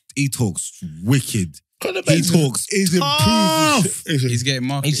talks wicked. Conor He Bender talks is tough. improved. He's getting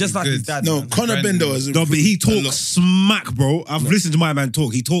marketed. He's just like good. his dad. No, man. Conor Bender was No, but he improved a lot. talks smack, bro. I've listened to my man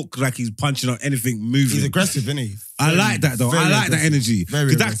talk. He talks like he's punching on anything moving. He's aggressive, isn't he? I like that though. I like that energy. Very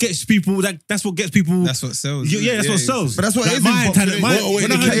Because that aggressive. gets people. That's what gets people. That's what sells. Yeah, that's what sells. But that's what it is my in antenna. boxing, My, innit?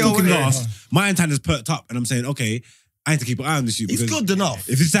 when I heard him KO, talking innit? last, my antenna's perked up, and I'm saying, okay, I need to keep an eye on this shit. He's because good enough.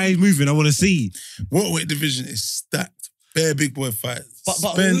 If this is how he's moving, I want to see. Welterweight division is stacked. Bare big boy fight. But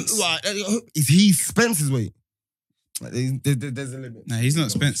Spence. is he Spence's weight? Like, there's a limit. Nah, he's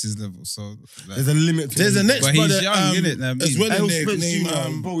not Spence's level, so like, There's a limit. To There's a him. next But he's brother young, innit? Nah, as well in Errol there. Spence Name,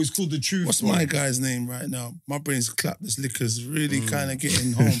 Jr., bro, he's called the Truth. what's bro. my guy's name right now? My brain's clapped. This liquor's really kind of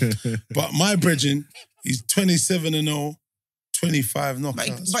getting home. But my brethren, he's 27-0, 25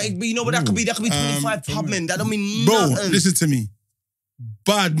 knockouts. But you know what? That could be 25 pub men. That don't mean Bro, nothing. listen to me.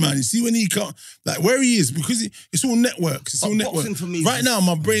 Bad man. You see when he can't, like where he is, because it's all networks. It's all But network. boxing for me is Right now,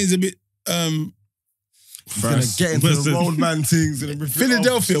 my brain's a bit. He's gonna get into the road man things and everything.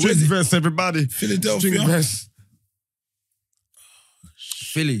 Philadelphia, String where's- vest, everybody. Philadelphia. String vest.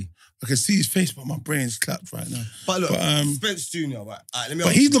 Philly. I can see his face, but my brain's clapped right now. But look, But, Spence Jr. Right, let me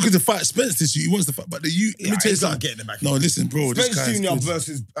But he's looking to fight Spence this year. He wants to fight. But let me tell you he's not something. getting it back. No, listen, bro. This Spence guy's Jr. good.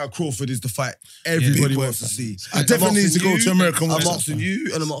 versus Crawford is the fight everybody Big wants to boy see. I definitely need to go to America and I'm watch that asking fight.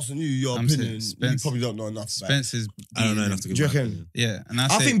 you, and I'm asking you your I'm opinion. saying You Spence. probably don't know enough. Spence is. I don't know enough to give Do you my reckon? opinion. Yeah, and I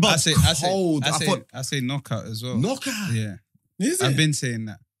I think Bob's cold. I say knockout as well. Knockout. Yeah, Is I've it? been saying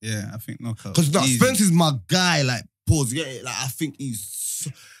that. Yeah, I think knockout. Because Easy. Spence is my guy. Like, pause. You get it? Like, I think he's.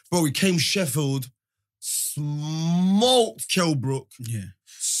 Bro, he came Sheffield, smoked Kelbrook, Yeah,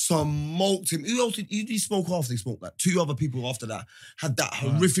 smoked him. Who else did he smoke after? He smoked like 2 other people after that. Had that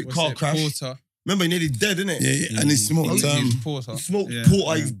horrific What's car it? crash. Porter. Remember, he nearly dead, innit? Yeah. And he smoked. Porter. He smoked Yeah,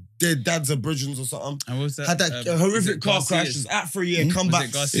 Porter, yeah. his dead dad's a Bridgens or something. And what was that? Had that was horrific it car Garcia's? crash. Was out for a year, come Was back.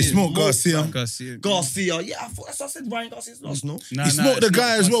 it Garcia? He smoked Smoked, Garcia. Garcia. Yeah, I thought that's what I said. Ryan Garcia's lost, no? Nah, He smoked the it's guy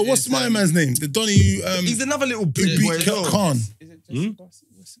not as well. Garcia, What's it's, my man's name? The Donny who He's another little who big boy beat as well. Khan. Is it just Garcia?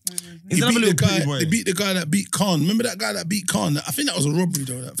 What's my man's name? He's He another beat the little guy. pretty boy. They beat the guy that beat Khan. Remember that guy that beat Khan? I think that was a robbery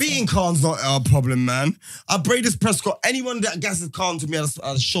though. That Beating Khan's not our problem, man. Bradis Prescott, anyone that gasses Khan to me,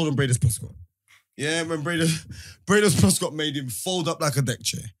 I'd show them Bradis Prescott. Yeah, when Bradis Prescott made him fold up like a deck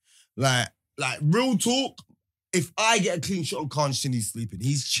chair. Like real talk, if I get a clean shot on Khan Shin, he's sleeping.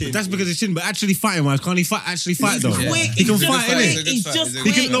 He's chilling. But that's because it's chin. But actually fighting wise, can't he fight? Actually fight though. quick. He can He's fight, just innit? quick. He's just He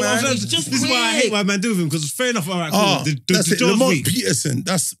quick, can, no, man. I'm He's saying, just this is why I hate quick. my man do with him because fair enough. All right, cool. Oh, the that's it. jaw's Lamont weak. Peterson.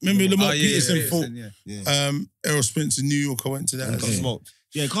 Remember Lamont Peterson yeah, fought yeah. Errol Spence in New York. I went to that. And got as well. smoked.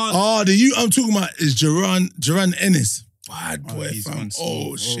 Yeah, can't. Oh, the you I'm talking about is Duran Ennis. Bad boy, he's fam. on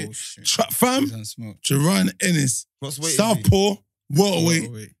Oh, smoke. shit. Fam, He's on smoke. Duran Ennis. What's weight? Southpaw,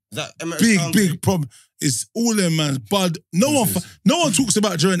 welterweight. Wait. Is that Emirates Big problem. It's all them, man. Bud. No one talks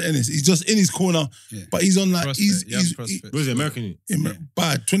about Duran Ennis. He's just in his corner, Yeah. but he's on like Prospect, young prospect. Where's the American?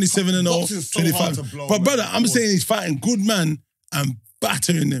 bad. 27-0, Boxing's so hard 25. to blow, But man. brother, I'm saying he's fighting good man and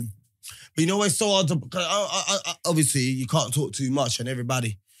battering them. But you know it's so hard to. Cause obviously, you can't talk too much on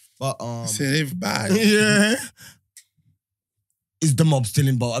everybody. But Saying they're bad. yeah. Is the mob still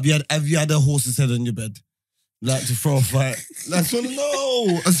involved? Have you had a horse's head on your bed? Like to throw a fight? Like, I want to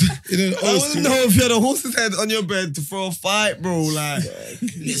know. You know, I want to know if you had a horse's head on your bed to throw a fight, bro. Like,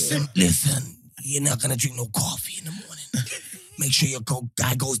 listen. You're not gonna drink no coffee in the morning. Make sure your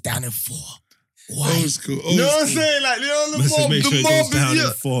guy goes down in 4. Why? Old school. You know what I'm saying? Like, you know, Let's just make sure it goes down yeah.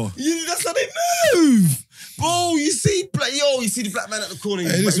 in 4. That's how they move. Bro, you see the black man at the corner.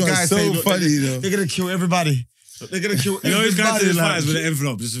 Hey, this one's so saying, funny, though. They're gonna kill everybody. They're gonna kill You know, he's going to everybody. his Like, fighters with an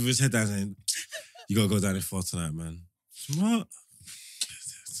envelope, just with his head down saying, you gotta go down in 4 tonight, man. What?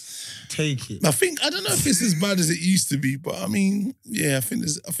 take it. I don't know if it's as bad as it used to be, but I mean, yeah, I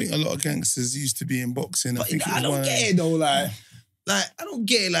think a lot of gangsters used to be in boxing. But think it I was don't one- get it though. Like I don't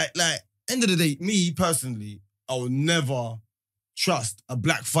get it. Like end of the day, me personally, I will never trust a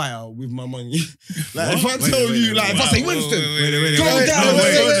black fighter with my money. Like if I What? tell Wait, you, wait, like wait, if I say wait, Winston, Wait. Go No, down, wait, wait,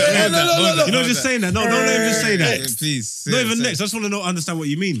 wait, wait, wait, no. You're not just saying that. No, don't let him just say that. Please. Not even next. I just want to know, understand what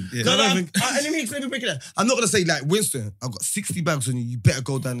you mean. Yeah. No, I don't think- let me break it down. I'm not gonna say like Winston. I've got 60 bags on you. You better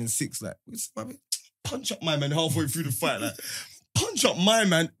go down in 6. Like punch up my man halfway through the fight. Like punch up my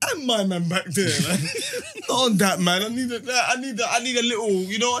man and my man back there. Like, not on that man. I need a little.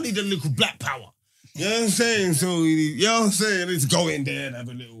 You know, I need a little black power. You know what I'm saying? So you know what I'm saying? Let's go in there and have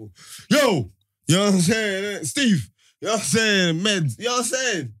a little. Yo, you know what I'm saying? Steve. You know what I'm saying? Meds. You know what I'm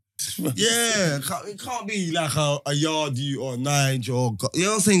saying? Yeah, it can't be like a Yardy or Nige or you know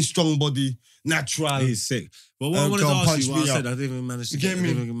what I'm saying, strong body, natural. He's sick. But what I wanted to Go ask punch you, what I me said, up. I didn't even manage to You get, get I me?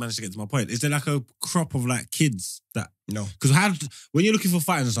 didn't even manage to get to my point. Is there like a crop of like kids that? No. Because when you're looking for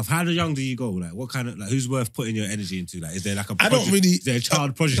fighters and stuff, how young do you go? Like, what kind of who's worth putting your energy into? Like, is there like a? I don't really- Is there a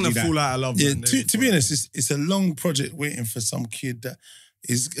child prodigy Gonna that? fall out of love. Yeah, man. to be honest, it's a long project waiting for some kid that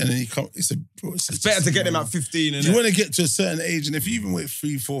is, and then you come. It's better to get them at 15. You want to get to a certain age, and if you even wait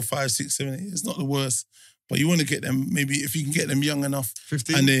 3, 4, 5, 6, 7, 8, it's not the worst. But you want to get them, maybe if you can get them young enough,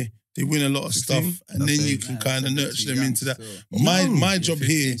 15. and they win a lot of 16? stuff, and then you can kind of nurture them into that. But my job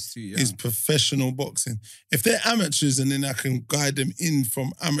here is professional boxing. If they're amateurs and then I can guide them in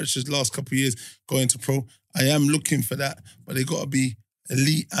from amateurs last couple of years going to pro, I am looking for that. But they got to be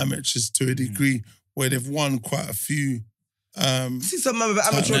elite amateurs to a degree where they've won quite a few. See some man with an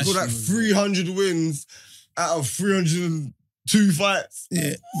amateur record like 300 wins out of 302 fights.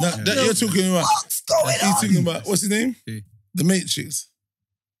 Yeah, that you're talking about. What's going He's on? talking about, what's his name? Who? The Matrix.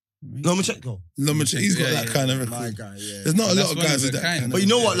 Lomachenko. Lomachenko. He's got that kind of My record. guy, yeah. There's not a That's lot of one guys of with a that kind. kind But of. you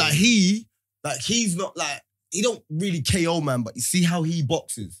know what? He's not like, he don't really KO man, but you see how he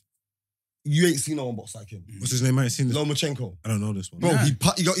boxes. You ain't seen no one box like him. What's his name? I ain't seen this. Lomachenko. I don't know this one. Bro, Nah.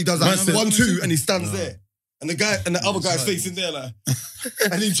 he does Man that said- 1-2 and he stands Nah. there. And the other guy's facing there like,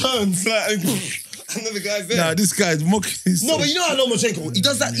 and he turns like, and then the guy's there. Nah, this guy's mocking. No, but you know how Lomachenko, he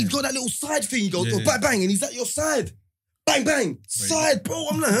does that, he's got that little side thing, he goes, Yeah. oh, bang, bang, and he's at your side. Bang, bang, side, bro.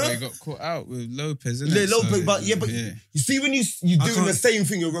 I'm like, He huh? got caught out with Lopez, innit? Yeah, Lopez, So, but you see when you're I doing can't- the same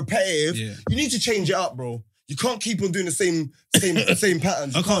thing, you're repetitive, Yeah. you need to change it up, bro. You can't keep on doing the same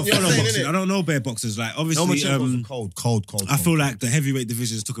patterns. I You can't you know follow what I'm saying, boxing. innit? I don't know bare boxers. Like obviously, Lomachenko's cold. I feel like the heavyweight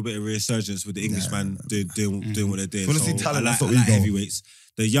divisions took a bit of resurgence with the Englishman doing what they're doing. If you wanna see So talent, I that's like, what I we like go. heavyweights.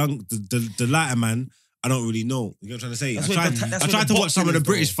 The young, the lighter man, I don't really know. You know what I'm trying to say? That's I where tried, the- that's I where tried the to watch some of the boxing is,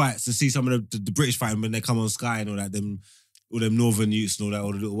 British though. fights to see some of the British fighting when they come on Sky and all that. All them northern youths and all that,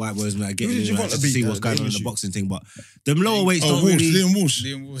 all the little white boys and like getting Who did in you like, want just to to see beat, what's the going on in English the youth? boxing thing. But them lower weights Oh, don't Walsh, really. Liam Walsh.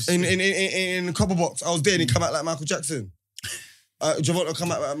 Liam Walsh. In Copper Box, I was there and he come out like Michael Jackson. Javonta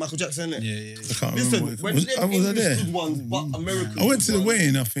come out like Michael Jackson, innit? Yeah. I can't Listen, remember. when Was them I English there? good ones, but American I went to the ones,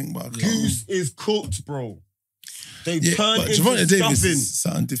 weigh-in, I think, but I can't remember. Goose is cooked, bro. They Yeah, turn but into Javante Davis stuffing. is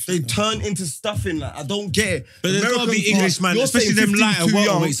something They different. turn into stuffing. Like I don't get it. But there's got to be Americans English are- man, you're especially saying them 15 lighter too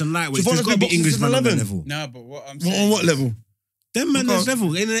young. welterweights and lightweights. Javante There's got to be boxes English is man on that 11. level. No, but what I'm What- saying. on what level? Them man, there's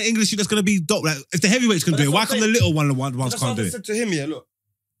level. In the English, that's going to be dope. Like if the heavyweights can But do it, that's why what come the I'm little ones That's can't what do I it? said to him. Yeah, look.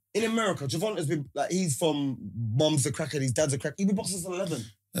 In America, Javonta's been like he's from mum's a crackhead, his dad's a crackhead. He been boxing since 11.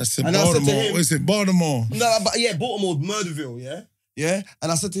 That's in And I said to Baltimore. him- What is it? Baltimore. No, but yeah, Baltimore, Murderville, yeah? Yeah?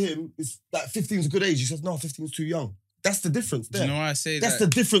 And I said to him, it's like 15 is a good age. He says, no, 15 is too young. That's the difference Do there. you know why I say That's that?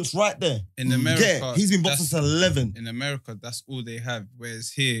 the difference right there. In America, Yeah, he's been boxing that's- since 11. In America, that's all they have.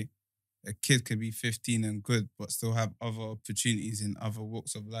 Whereas here, a kid could be 15 and good, but still have other opportunities in other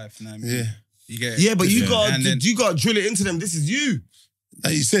walks of life. You know what I mean? Yeah. You get it? Yeah, but you Yeah. got And then- to drill it into them. This is you.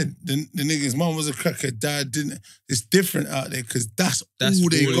 Like you said, the nigga's mum was a cracker, dad didn't. It's different out there because that's all they all got.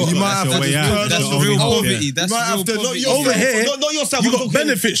 they You might That's have your to way just out. turn That's That's your up only real hope, poverty. yeah. That's You might have real to, not poverty. yourself, Over here, not yourself. You I'm got talking-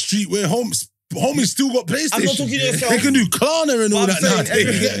 Benefit Street where homies still got PlayStation. I'm not talking to yourself. They can do Klarna and all I'm that saying,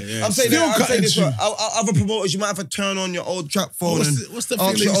 nowadays. yeah. I'm saying Still that. I'm saying cutting this. through. Other promoters, you might have to turn on your old trap phone What's the thing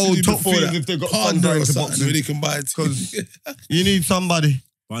ask they your used to old do top before fiends that? if they got Partner funds or into something boxing. where they can buy it. Because you need somebody.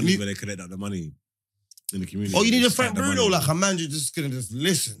 Barney's where they collect up the money in the community. Oh, you need a Just Frank like the Bruno, money. like a man you're just gonna just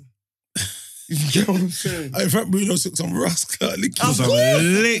listen. You get what I'm saying? I Frank Bruno took some rascal. Of Some course.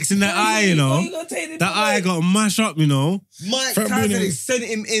 licks in the eye, you know. That eye got mashed up, you know. Mike Frank Tyson, Bruno. they sent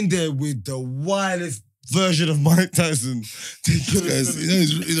him in there with the wildest version of Mike Tyson. Guys, you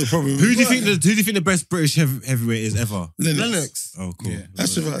know, he's a problem. Who do you think the best British heavyweight is ever? Lennox. Oh, cool. Yeah.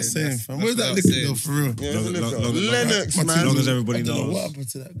 That's what I was saying, fam. Where's that That's what liquor I though, was for real? Yeah, Lennox, As man. long as everybody I don't know what knows. happened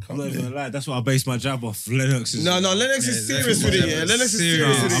to that. I'm not even gonna lie. That's what I base my jab off. Lennox is. No, Lennox is Yeah, serious with it. Yeah, Lennox is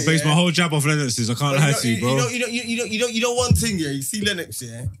serious with it. I base my whole jab off Lennox's. I can't lie to you, bro. You know one thing, yeah. You see Lennox,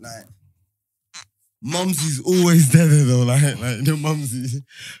 yeah, like Mumsy's always there though, like you know Mumsy,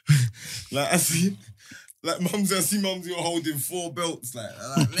 like I see Mumsy holding 4 belts, like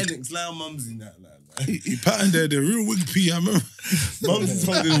Lennox, like Mumsy, like. He patterned there, the real Wig P, I remember. Mumsy's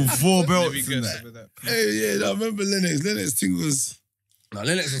holding 4 belts. Maybe And good that. with that. Hey, yeah, I remember Lennox. Lennox thing was... No,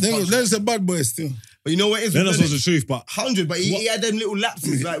 Lennox was Lennox a bad boy still. but you know what it is? Lennox with was the truth, but 100, but he had them little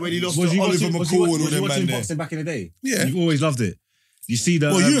lapses, like when he lost to was you Oliver watching McCall and all them man watching there. boxing back in the day? Yeah. You've always loved it. You see the.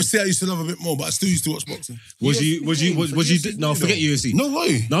 Well, UFC I used to love a bit more, but I still used to watch boxing. Was you? No, forget UFC. No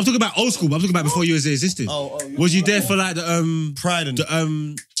way. No, I'm talking about old school. But I'm talking about before UFC existed. Was you there for like the Pride and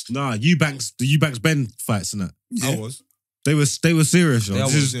the Eubanks Ben fights and that? I was. They were serious, yo. Yeah, I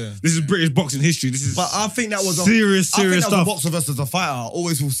This was, is British boxing history. This is But I think that was serious I think that was stuff. a boxer versus a fighter. I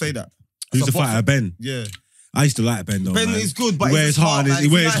always will say that. Who's It's the a boxer. fighter? Ben. Yeah. I used to like Ben though. Ben man. is good, but he wears it's his heart on his, man. he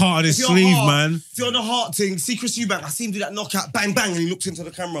If wears you his heart on his if you're sleeve, hard- man. If you're on the heart thing, see Chris Eubank. I see him do that knockout, bang, bang, and he looks into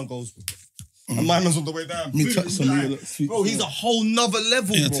the camera and goes, and my man's on the way down. Me Boom, touch some like, of your feet. bro, he's a whole nother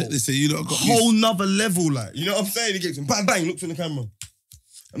level, Yeah, bro. they say you lot got Whole nother level, like. You know what I'm saying? He gets him, bang, bang, looks in the camera.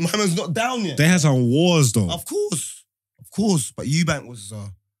 And my man's not down yet. They had some wars though. Of course. But Eubank was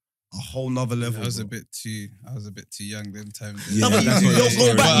a whole nother level. I was bro. a bit too young them times. Yeah, No, but that's you what don't it is.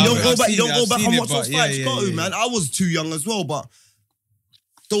 go back. You don't go I've back. You seen don't it, go back I've and seen watch it, those but fights. yeah, Got to, yeah. man. I was too young as well, but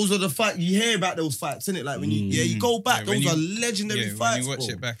those are the fights you hear about. Those fights, innit? Like when you go back, Yeah, when those are you- legendary Yeah, fights. when you watch bro.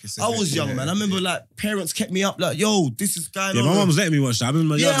 it back, it's a I bit- was young, yeah, man. I remember like parents kept me up, like, yo, this is going Yeah, on. my mum was letting me watch that. I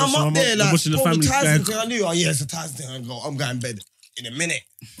remember Yeah, I'm up there, like, watching the bro, the family. Tyson thing. I knew, oh yeah, it's a Tyson thing. I'm going to bed in a minute.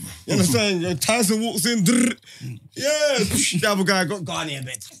 You understand? Yeah, Tyson walks in, the other guy got gone in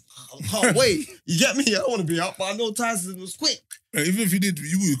bed. I can't wait. You get me? I don't want to be up, but I know Tyson was quick. Even if you did,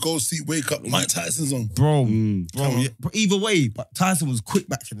 you would go see, wake up, Mike Tyson's on. Bro, yeah, but either way, but Tyson was quick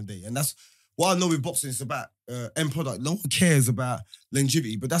back in the day, and that's what I know with boxing. It's about end product. No one cares about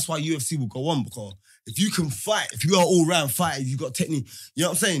longevity, but that's why UFC will go on, because if you can fight, if you are all round fighter, you got technique. You know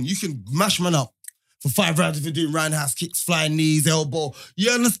what I'm saying? You can mash man up for 5 rounds if you're doing roundhouse kicks, flying knees, elbow.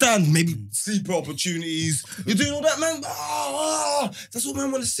 You understand? Maybe sleeper opportunities. You're doing all that, man. That's what man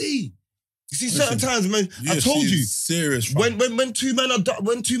want to see. You see, certain times, man. I UFC told you. is serious, fam. When two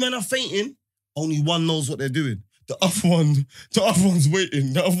men are fainting, only one knows what they're doing. The other one's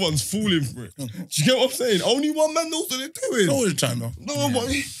waiting. The other one's falling for it. Do you get what I'm saying? Only one man knows what they're doing. Not all the time, though. No, but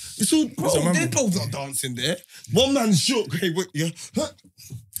it's all, bro, they're both not dancing there. One man's shook. Hey, wait, yeah.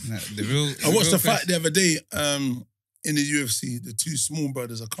 Nah, the real. I watched real the fight the other day in the UFC, the 2 small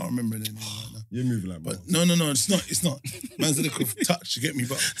brothers. I can't remember their name right now. You're moving like But no, it's not. Man's a little touch, you get me?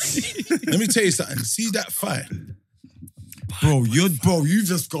 But let me tell you something. See that fight? you've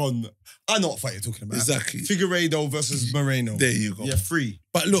just gone. I know what fight you're talking about. Exactly. Figueiredo versus Moreno. There you go. Yeah, 3.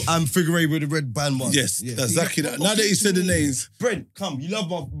 But look, And Figueiredo with the red band one. yes, Yeah. that's exactly that. Now that he said the names, Brent, come. You love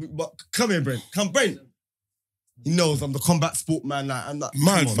my. Come here, Brent. Come, Brent. He knows I'm the combat sport man. Like, I'm not.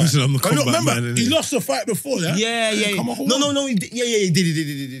 man, come on. fight. Listen, I'm the But look, combat remember, man, he innit? lost the fight before, yeah? Yeah. Come on, hold No, on. he did. Yeah, he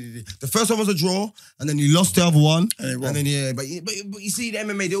did. The first one was a draw, and then he lost the other one, And and then but you see the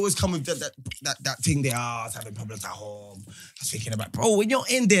MMA, they always come with that thing. They are having problems at home. I was thinking about, bro, when you're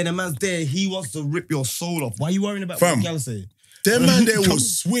in there, and the man's there, he wants to rip your soul off. Why are you worrying about Fam. what gal say? Them man there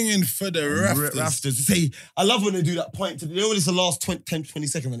was swinging for the rafters. Rafters. You say, I love when they do that point. They always the last 10, 20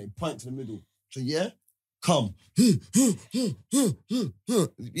 seconds, and they point to the middle. So yeah, come. Yeah,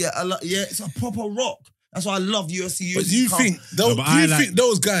 it's a proper rock. That's why I love UFC. But you come. think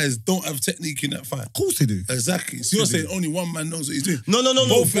those guys don't have technique in that fight? Of course they do. Exactly. So you're saying only one man knows what he's doing? No.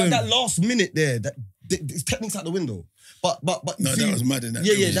 Both of them. That last minute there, his technique's out the window. But you No, see, that was mad in that.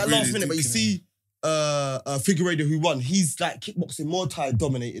 Yeah, It was that really last minute. But you thinking see, Figueiredo who won, he's like kickboxing Muay Thai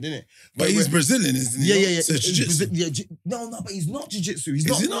dominated, isn't it? But he's Brazilian, isn't he? Yeah. So it's jiu-jitsu. No, but he's not jiu-jitsu. He's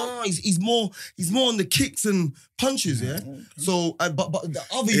Is not. he not? No, he's more on the kicks and punches. Yeah. Okay. So, but the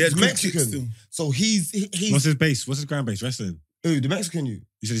other He had is good kicks Mexican. still. So he's What's his base? What's his ground base? Wrestling. who, the Mexican you.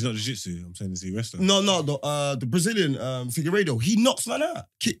 You said he's not jiu-jitsu. I'm saying is he wrestling? No, the Brazilian Figueiredo. He knocks man out.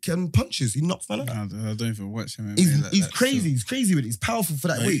 Kick and punches. He knocks man out. I don't even watch him. He's crazy. He's crazy with it. He's powerful for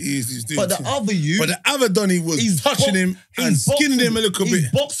that No, weight. he's doing But the too. other you, But the other Donny was touching him and skinning him a little he's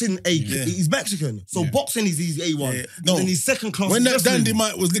bit. boxing Yeah. He's Mexican. So Yeah. boxing is his A1. Yeah. No. And then he's second class. When that wrestling. Dandy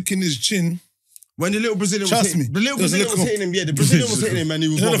Mike was licking his chin, When the little Brazilian Trust was me. hitting, the little There was a Brazilian was little- hitting him, yeah, the Brazilian was hitting him and he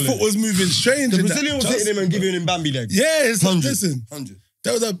was You know, the wobbling. foot was moving strange. The in that. Brazilian was Trust hitting him and me, giving him Bambi legs. Yes, 100. listen. 100.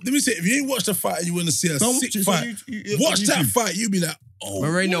 Let me say, if you ain't watched the fight and you want to see a Don't sick watch it, fight, so you- watch on that YouTube. fight. You'll be like, oh,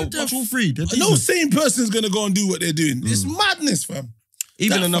 Moreno, what the watch all three. They're No decent. same person's gonna go and do what they're doing. It's madness, fam.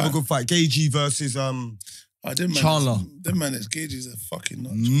 Even that another fight. good fight, Gagey versus Oh, them Chandler. Them man is Gage's a fucking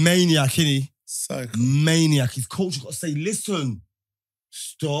nut. Maniac, innit? Psycho. Maniac. His coach got to say, listen,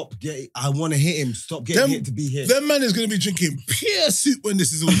 stop. I want to hit him. Stop getting Them- hit to be hit. Them man is gonna be drinking pure soup when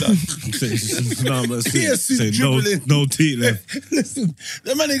this is all done. Say no teeth left. Listen,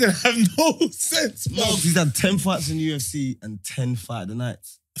 that man ain't gonna have no sense, No, bro. he's had 10 fights in the UFC and 10 fight of the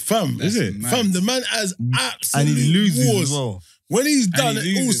nights. Fam, Is it? Fam, the man has And absolute he loses wars. as well. When he's done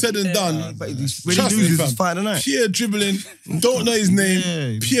he it, all loses. said and done, But when he Trust me, loses, fam. it's fight of the night. pure dribbling, don't know his name,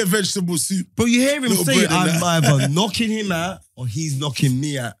 Yeah. pure vegetable soup. But you hear him Little say, bread in I'm that. either knocking him out or he's knocking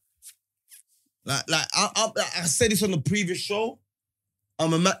me out. I said this on the previous show.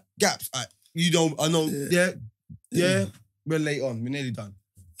 I'm a Gaps. I know. Yeah. We're late on. We're nearly done.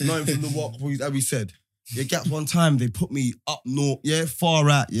 Knowing from the walk, as we said. Yeah, Gaps. One time they put me up north. Yeah, far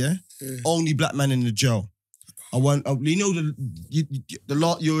out. Yeah, only black man in the jail. I went. You know the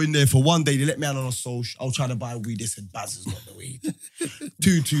lot. You're in there for one day. They let me out on a social. I was trying to buy weed. They said Baz has got the weed.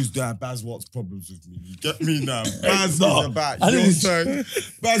 2-2's there. Baz, what's problems with me? You get me now? Baz is about your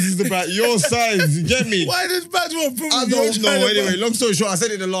size. Baz is about your size. You get me? Why does Baz want to I don't know. Anyway, long story short, I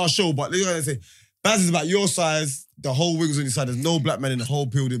said it in the last show, but they're gonna say Baz is about your size. The whole wings on your side. There's no black man in the whole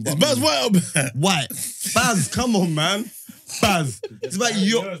building. Is But Baz white or black? white. Baz, come on, man. Baz, it's about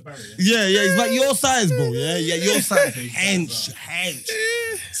your. Yeah, it's about your size, bro. Yeah, your size. Hench.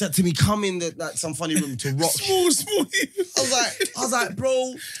 Said to me, come in like some funny room to rock. Small. I was like,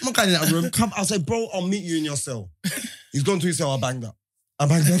 bro, I'm not going in that room. Come, I was like, bro, I'll meet you in your cell. He's gone to his cell. I banged up.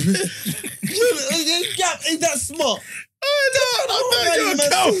 Is that smart? You're a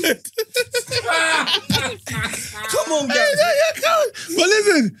coward. Come on, guys. You're a coward. But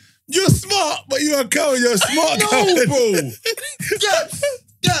listen, you're smart, but you're a coward. You're a smart No, coward. bro. Gaps.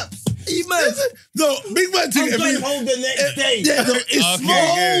 You man. No, big man thing. I'm going home the next day. Yeah, no, it's Okay,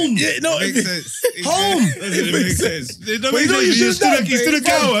 smart. good. Yeah, no, Makes sense. Home. It makes sense. But you know what you should have done? You're still a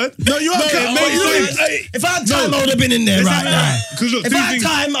coward. No, you are a coward. makes You know- sense. Hey, If I had time, I would have been in there right now. Because look, If two I had things.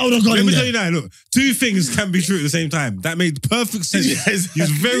 time, I would have gone Let in me tell there. you now, look, two things can be true at the same time. That made perfect sense. He's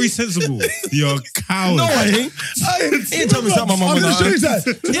very sensible. You're a coward. No, I ain't. He ain't tell me something, my I'm mama. gonna show you that.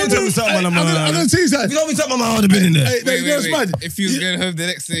 He ain't tell me something, I'm my mama. gonna tell you If that. you told me something, my mama would have been in there. Hey, no, you know what's mad? If he was going home the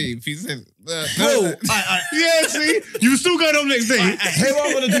next day, if he said, Bro, Yeah, see? You were still going home next day. here's what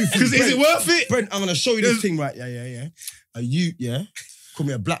I'm gonna do for you. Because is it worth it? Brent, I'm gonna show you this thing, right? Yeah. You, call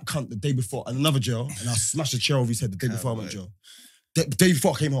me a black cunt the day before and another jail, and I'll smash the chair over his head the day before I went to jail. The day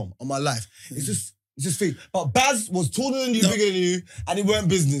before I came home on my life. It's just thing. But Baz was taller than you, bigger than you, and it weren't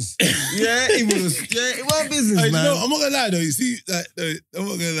business. It weren't business, Hey, you man. know, I'm not gonna lie though. You see, like, I'm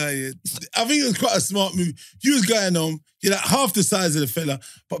not gonna lie. Yeah. I think it was quite a smart move. You was going home. You're like half the size of the fella.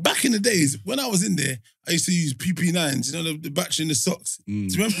 But back in the days, when I was in there, I used to use PP9s. You know, the battery in the socks. Do you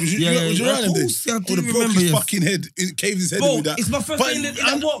remember? Was you around of them course, days? I Or do the broke remember, his yes. fucking head. It caved his head Bro, in with that. it's my first But- day in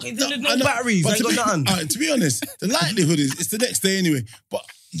that walk. There's no I know. batteries. But I ain't got nothing. To be honest, the likelihood is it's the next day anyway. But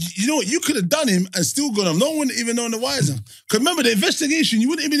you know what? You could have done him and still gone home. No one wouldn't even known the wiser. Because remember, the investigation, you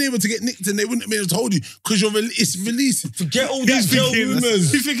wouldn't have been able to get nicked and they wouldn't have been able to hold you because it's releasing. Forget all that jail rumors.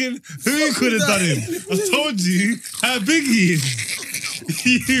 He's thinking, who could have done him? I told you how big he is.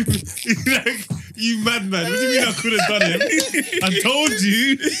 You madman. What do you mean I could have done him? I told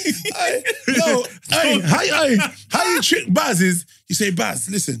you. No, how you trick Baz is, you say, Baz,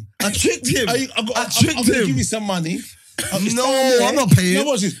 listen. I tricked him. I'm I going tricked to him. give you some money. It's No, down there. I'm not paying. No,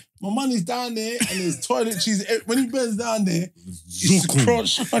 watch this. My money's down there and there's toiletries. When he bends down there, it's Zukum.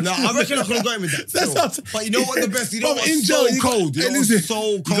 crotch. No, I reckon I could have got him with that. That's still. not- But you know what the best? You know Brother, what's in jail, so you got- cold? You hey, know listen, what's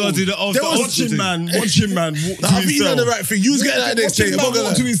so You gotta cold? do the old There was- Watching man walk to I his think you done cell. the right thing. You was getting that next day. Watching I'm not man gonna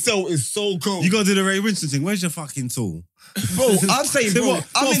walk to lie. his cell is so cold. You gotta do the Ray Winston thing. Where's your fucking tool? Bro, I'm saying, bro,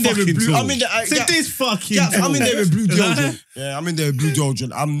 I'm in there with blue. I'm in there. Say this fucking I'm in there with blue tool. deodorant. Yeah, I'm in there with blue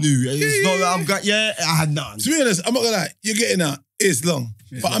deodorant. I'm new. It's not that I've got. Yeah, I had none. To be honest, I'm not gonna lie. You're getting out. It's long,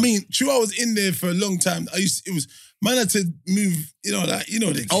 but I mean, true. I was in there for a long time. It was man had to move.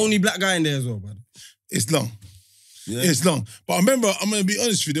 The Only black guy in there as well, man. It's long. Yeah. It's long. But I remember, I'm gonna be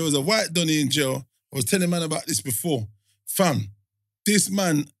honest with you. There was a white Donny in jail. I was telling man about this before. Fam, this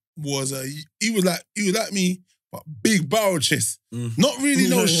man was he was like me, but big barrel chest. Not really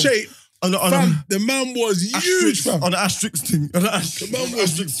no shape, Fam, the man was huge, fam. On the asterisk thing. On the asterisk. The man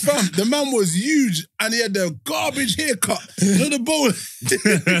was, fam, the man was huge and he had the garbage haircut. You know the bowl?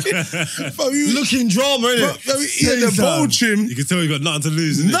 Fam, he was, Looking drama, innit? fam, he had the bowl trim. You can tell you got nothing to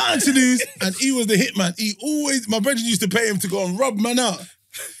lose. Innit? Nothing to lose, and he was the hitman. He always, my brother used to pay him to go and rub man out.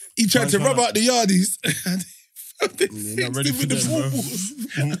 He tried to rub out the yardies. And they not ready fixed him for with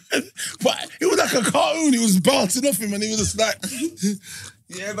the them, full balls. But it was like a cartoon. He was bouncing off him, and he was just like,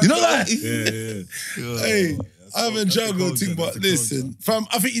 Yeah, you know that? Yeah. Hey, I haven't juggled thing, but listen, fam,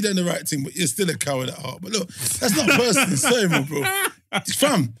 I think you done the right thing, but you're still a coward at heart. But look, that's not personal. Sorry, my bro.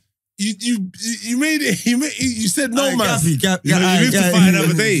 Fam, you made it. You said no, man. You live to fight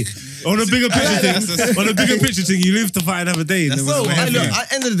another day. On a bigger picture thing, you live to fight another day. So, look, at the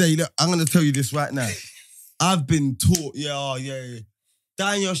end of the day, look, I'm going to tell you this right now. I've been taught, yeah.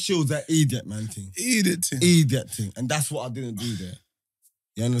 Dying your shields, that idiot, man, thing. Idiot thing. And that's what I didn't do there.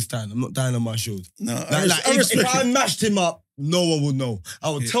 You understand? I'm not dying on my shields. No, if I mashed him up, no one would know. I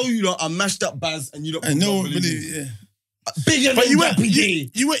would tell you that I mashed up Baz and you don't And no one believe me. believe, yeah. Bigger But than you went,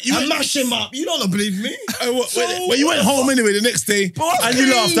 Gappy you went, I mashed him up. You don't believe me. Well, you went home anyway the next day, and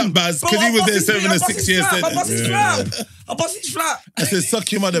you laughed at Baz because he was there serving a 6-year I sentence. bust his flap. I bust his flap. I said,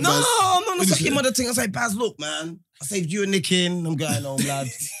 suck your mother, No, Baz. I'm not sucking mother thing. I say, Baz, look, man. I saved you a nicking. I'm going home, lad.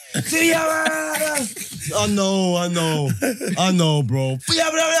 See ya, man. I know, bro.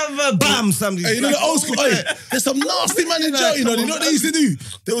 Bam, somebody. Hey, you know the old school. Hey, there's some nasty man in jail. You know what they used to do?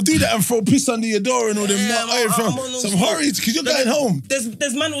 They would do that and throw piss under your door and all them. Some hurries because you're going home.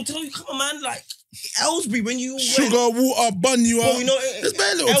 There's man who'll tell you, come on, man, like Ellsbury when you Sugar, water, bun you up. you know, There's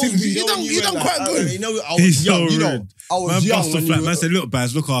very little things. You done quite good. You know, I was young. You know, I was Man, young. bust the flat. Man said, look,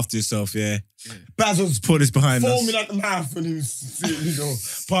 Baz, look after yourself, yeah. Baz was Put this behind us. foaming at the mouth when he was sitting, you know,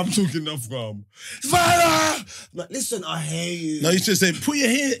 but I'm talking enough from. Father! I'm like, listen, I hate you. No, you should say, put your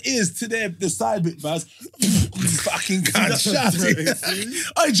ears to the side bit, Baz. Fucking can't shout it.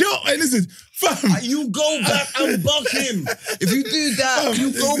 Hey, Joe, hey, listen, fam. You go back and buck him. If you do that,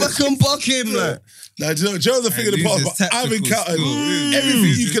 you go back and buck him. Like. Now, Joe's a thing of the past, but I've encountered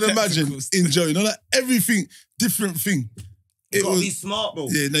everything you can imagine in Joe. You know, like everything, different thing. You gotta be smart, bro.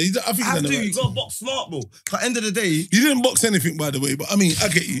 Yeah, no, I think Have you to, right. you gotta box smart, bro. But end of the day, You didn't box anything, by the way, but I mean, I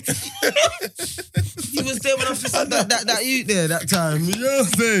get you. you was there when I first had that you there that time. You know what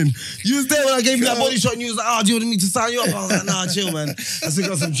I'm saying? You was there when I gave you that body shot and you was like, oh, do you want me to sign you up? I was like, nah, chill, man. I still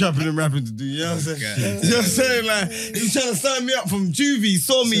got some trapping and rapping to do. You know what I'm saying? You know what I'm saying? Like, he was trying to sign me up from juvie,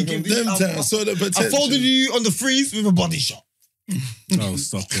 saw me. From them times, saw the potential. I folded you on the freeze with a body shot. Oh,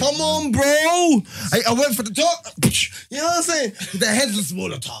 stop it. Come on, bro. I went for the top. You know what I'm saying? The head's a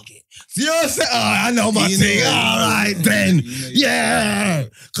smaller target. You know what I'm saying? Oh, I know my thing. All right, then. Yeah.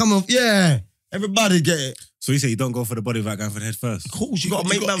 Come on. Yeah. Everybody get it. So you say you don't go for the body without going for the head first? Of course, you got to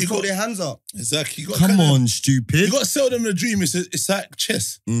make man throw their hands up. Exactly. Come on, stupid. You got to sell them the dream. It's like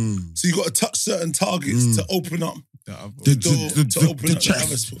chess. So you got to touch certain targets to open up the door, to open up the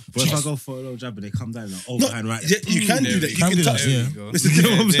other spot. But if I go for a little jab and they come down like overhand right. Yeah, you can do that. You can touch yeah. it. It's a You know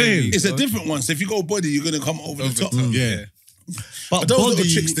what I'm different, saying? it's a different one. So if you go body, you're going to come over the top. Yeah. But Those body,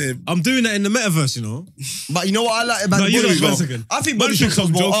 little tricks there. I'm doing that in the metaverse, you know? but you know what I like about No, the you body know, one shot? second. I think Man body thinks shots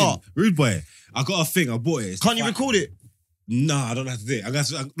I'm was more joking. art. Rude boy. I got a thing. I bought it. It's Can't you fine. record it? Nah, I don't have to do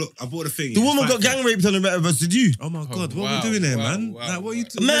it. Look, I bought a thing. The It's woman fine. got gang raped on the metaverse, did you? Oh my God, what wow, are we doing there, wow, man? wow, Like, what are you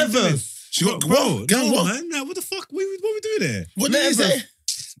wow. Metaverse. She got Bro, gang no, what? man. Like, what the fuck? What are we doing there? What did he say?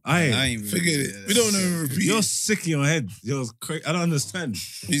 I Aye, ain't Forget it. We don't even repeat. you're sick in your head. You're crazy. I don't understand.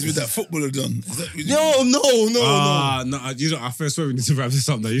 He's with that footballer done. Is that what you- No. No, you know, I first swear we need to wrap this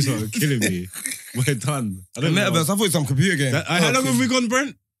up now. You're sort of killing me. We're done. I The don't know. metaverse, I thought it was some computer game. How long have we gone,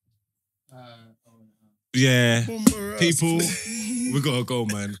 Brent? Yeah. People, we gotta go,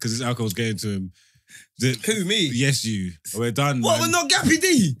 man, because this alcohol's getting to him. Who, me? Yes, you. We're done, What, man. we're not Gappy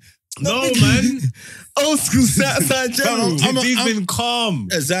D? No, man. Old school Southside General. He's been calm.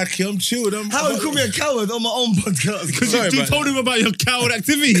 Exactly. I'm chilled. How would you call me a coward on my own podcast? Because Sorry you about told him about your coward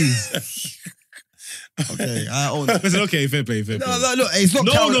activities. Okay, I own it. I said, okay, fair play. No, look, it's not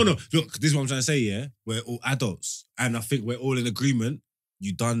No, coward. no. Look, this is what I'm trying to say, yeah? We're all adults. And I think we're all in agreement.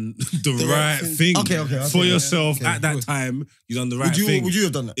 You done the right thing Okay, for yeah, yourself okay, at that good. time. You done the right thing. Would you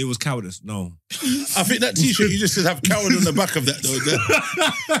have done that? It was cowardice. No. I think that t-shirt, you just should have coward on the back of that, though.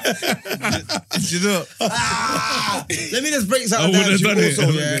 You know? Let me just break I something wouldn't down have to you done it. also, I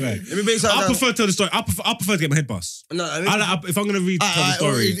yeah? wouldn't have. Let me break something I down. prefer to tell the story. I prefer to get my head bust. No, If I'm going to tell the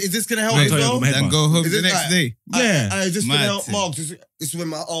story. Is this going to help I'll as tell you well? about my head Then bust. go home Is the it next like- day. Yeah. Is this going to Mad help thing. Mark? This is when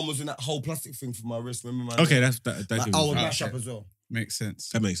my arm was in that whole plastic thing for my wrist. Remember my Okay, that I gives would me- mash up as well. Makes sense.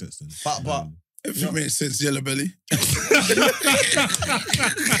 that makes sense then. But If it makes sense, Yellow Belly.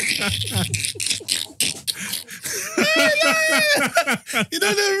 You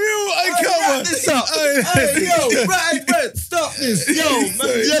know the real Wrap this up. Hey, yo, right, stop this. Yo,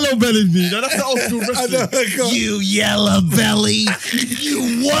 man, Yellow Belly me. Now, that's the old school wrestling. You yellow belly.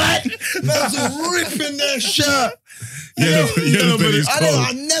 You what? Man's ripping their shirt. Yellow belly's I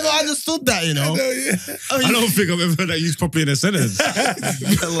cold. never understood that, you know. I don't think I've ever heard that used properly in a sentence.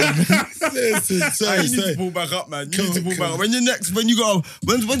 You need to pull back up, man. You need to pull back up. When you go,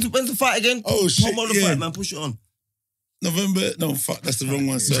 when's the fight again? Oh, shit, Promote the fight, man. Push it on. November, no, fuck, that's the wrong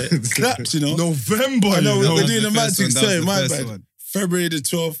one. Sorry. Claps, you know. November. I know, we're doing the a mad first thing. one, that Sorry, was the my first bad. one. February the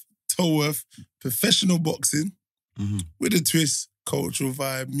 12th, Tolworth, professional boxing with a twist, cultural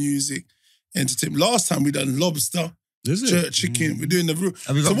vibe, music, entertainment. Last time we done lobster, Is jerk chicken. We're doing the real.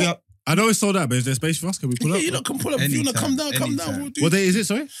 Have we got the I know it's sold out, but is there space for us? Can we pull Yeah, up? you know, can pull up. If you want to come down, come down. Anytime. We'll do What it. day is it,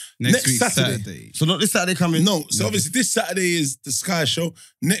 sorry? Next week, Saturday. So not this Saturday coming. No, so obviously this Saturday is the Sky Show.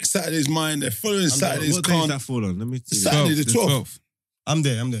 Next Saturday is mine. The following Saturday is What day is Khan. that fall on? Let me see. Saturday the 12th. I'm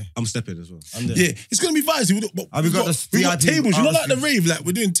there. I'm stepping as well. I'm there. Yeah, it's gonna be vibes. Have we got the we got VIP tables. You know, like the RSVP? rave. Like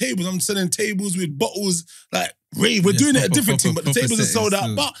we're doing tables. I'm selling tables with bottles. Like rave. We're doing it a different thing, but the proper tables are sold out.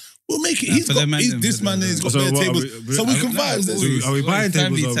 settings, But we'll make it. Nah, He's for got the man them, this for man the- has got So their what, tables, are we- so we can Nah, vibes. always. Are we buying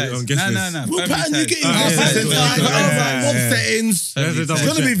Family tables or are we ties. on guest Nah, list? We'll family pattern you ties. get Ah, in. yeah. Settings. There's a double It's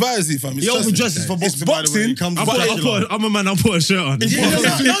gonna check. be vibesy, fam. He only dresses for It's boxing. by the way. boxing. He comes I'm with a man, I'll put a shirt on. Yeah, no, you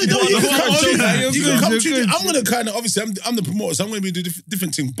can You're you good, can come you're to. good. I'm gonna kind of obviously I'm the promoter, so I'm gonna be doing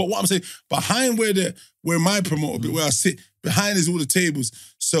different thing. But what I'm saying, behind where my promoter, where I sit behind is all the tables.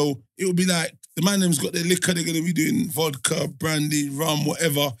 So it will be like the man them's got their liquor. They're gonna be doing vodka, brandy, rum,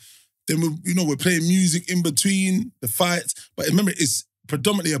 whatever. Then we're playing music in between the fights. But remember, it's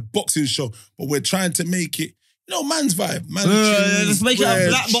predominantly a boxing show. But we're trying to make it, man's vibe. Man, let's make it a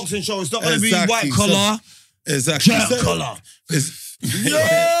black boxing show. It's not going to be Exactly. white collar. Exactly. Shirt So- collar. it's-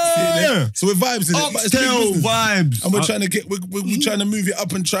 Yeah. So we're vibes in it. But it's big Oxtail business. vibes. And we're trying to we're trying to move it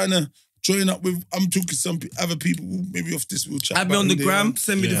up and trying to join up with. I'm talking to some other people. Maybe off this we'll chat. Add me about on the who they gram. are.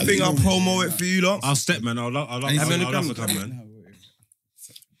 Send me the Yeah. thing. I'll promo it for you lot. I'll step, man. I'll love Have you on the to gram? come, man.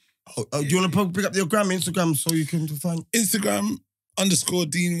 Do you want to pick up your gram, Instagram, so you can find? Instagram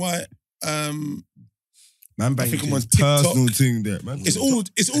 _Dean White. Man, I think I'm on TikTok. personal thing there, man. It's all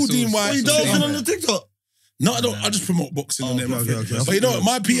Dean White. What are you dancing on the TikTok? No, I don't. I just promote boxing on there. my okay, friend. okay. But you know what?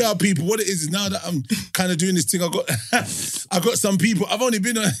 My PR people, what it is now that I'm kind of doing this thing, I got some people. I've only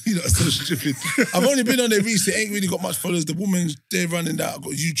been on, so stupid. I've only been on there recently. Ain't really got much followers. The women, they're running that. I've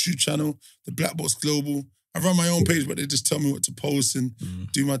got a YouTube channel, the Black Box Global. I run my own page, but they just tell me what to post and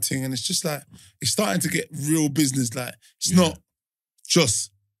do my thing. And it's just like, it's starting to get real business. Like, it's not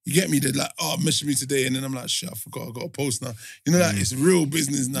just, you get me? They're like, oh, message me today. And then I'm like, shit, I forgot, I got to post now. Like, it's real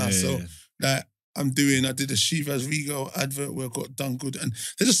business now. So, like, I did a Chivas Regal advert where I got done good. And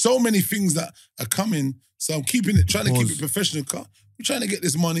there's just so many things that are coming. So I'm trying to keep it professional. We're trying to get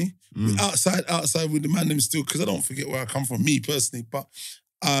this money. We're outside with the man them still, because I don't forget where I come from, me personally. But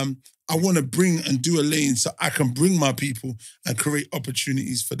I want to bring and do a lane so I can bring my people and create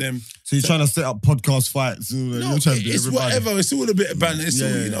opportunities for them. So you're trying to set up podcast fights? No, you're trying to do it's everybody. whatever. It's all a bit of banter. It's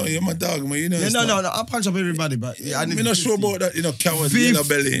all, you're my dog, man. Yeah, it's no, not- I'll punch up everybody, but yeah, I need I'm not sure about that, coward, 50. yellow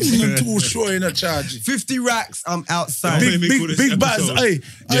belly. I'm not too sure in a charge. 50 racks, I'm outside. Big Baz,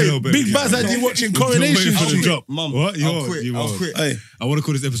 Yellow belly. Big Baz, I did watching You're Coronation waiting for the Street. drop. Mum, What? I'll quit. Hey, I want to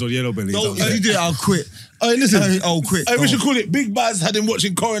call this episode Yellow Belly. No, Is that if you do it, I'll quit. hey, listen. I'll quit. Hey, we should call it Big Baz had him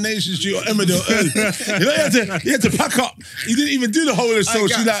watching Coronation Street or Emmerdale early. He had to pack up. He didn't even do the whole of the show.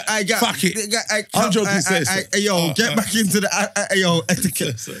 She's like, fuck it. I'm joking, sis. Get back into the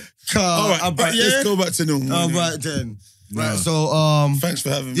etiquette. All right, let's go back to normal. All right then. Right, so Thanks for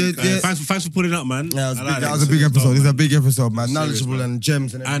having me. Yeah, Thanks for putting up, man. Yeah, I like that was a big episode. This is a big episode, man. Knowledgeable man. and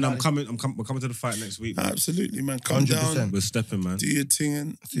gems and And everything. we're coming to the fight next week. Absolutely, man. Come 100%. down, We're stepping, man. do your thing,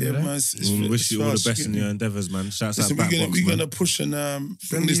 and you there. man. We wish you all the best in your endeavours, man. Shouts out Listen, Back Box, we're man. gonna push and bring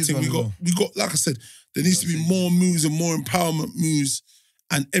Send this these thing. ones We got, like I said, there needs to be more moves and more empowerment moves,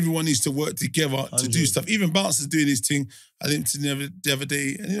 and everyone needs to work together to do 100. stuff. Even Bouncer's doing his thing. I linked to him the other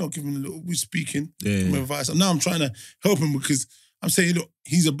day, and give him a little. We're speaking, give him advice. And now I'm trying to help him because I'm saying, look,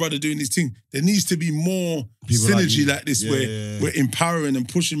 he's a brother doing his thing. There needs to be more People synergy like like this, Yeah, where yeah, yeah. we're empowering and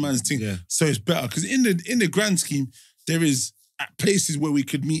pushing man's thing. Yeah. So it's better because in the grand scheme, there is places where we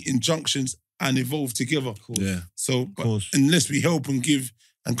could meet in junctions and evolve together. Yeah. So, but course. unless we help and give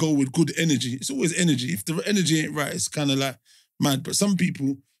and go with good energy, it's always energy. If the energy ain't right, it's kind of like mad. But some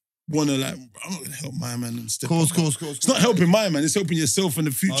people, wanna like, I'm not gonna help my man and step Course. up. It's not helping my man, it's helping yourself in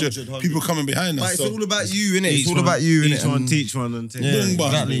the future. 100. People coming behind us. But it's So all about you, innit? Each It's all one- about you, innit? Each one And- teach one and take Yeah, one.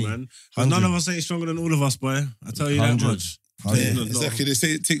 exactly. man. 'Cause none of us ain't stronger than all of us, boy. I tell you that 100. much. yeah, No, exactly. They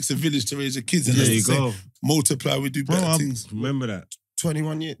say it takes a village to raise a kids, and There that's you the same. go. Multiply, we do better Bro, things. Remember that.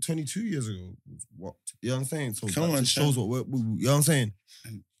 22 years ago. What? You know what I'm saying? So Come that on, just shows what you know what I'm saying?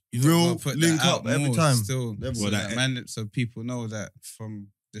 You Real gotta put link that out up every more time. Still, Well, so that- that man, so people know that from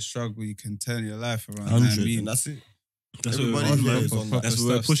the struggle you can turn your life around. 100, I and that's it. That's Everybody what we're here on, is man. on that. That's what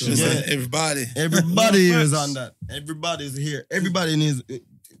we're Stuff pushing, still. Yeah, man. everybody. Everybody Yeah, here is facts. on that. Everybody's here. Everybody needs.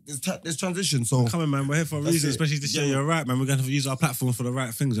 There's transition. So Come on, man. We're here for a That's reason, it. especially this year. Yeah. You're right, man. We're going to use our platform for the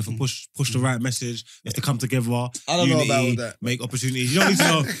right things. If we push the right message, we have to come together. I don't know about all that. Make opportunities. You don't need to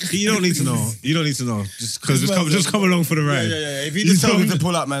know. You don't need to know. You don't need to know. Just come along for the ride. Yeah. If you just tell me to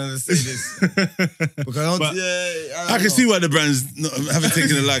pull up, man, and say this, because I But- I can see why the brands haven't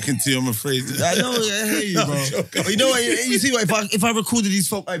taken a liking to you, I'm afraid. I know, I hear you, bro. But you know what? You see what? If I recorded these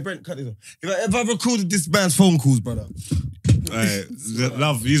phone, hey Brent, cut this off. If I recorded this band's phone calls, brother. All right.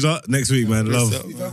 Love. Use up next week, man. Love.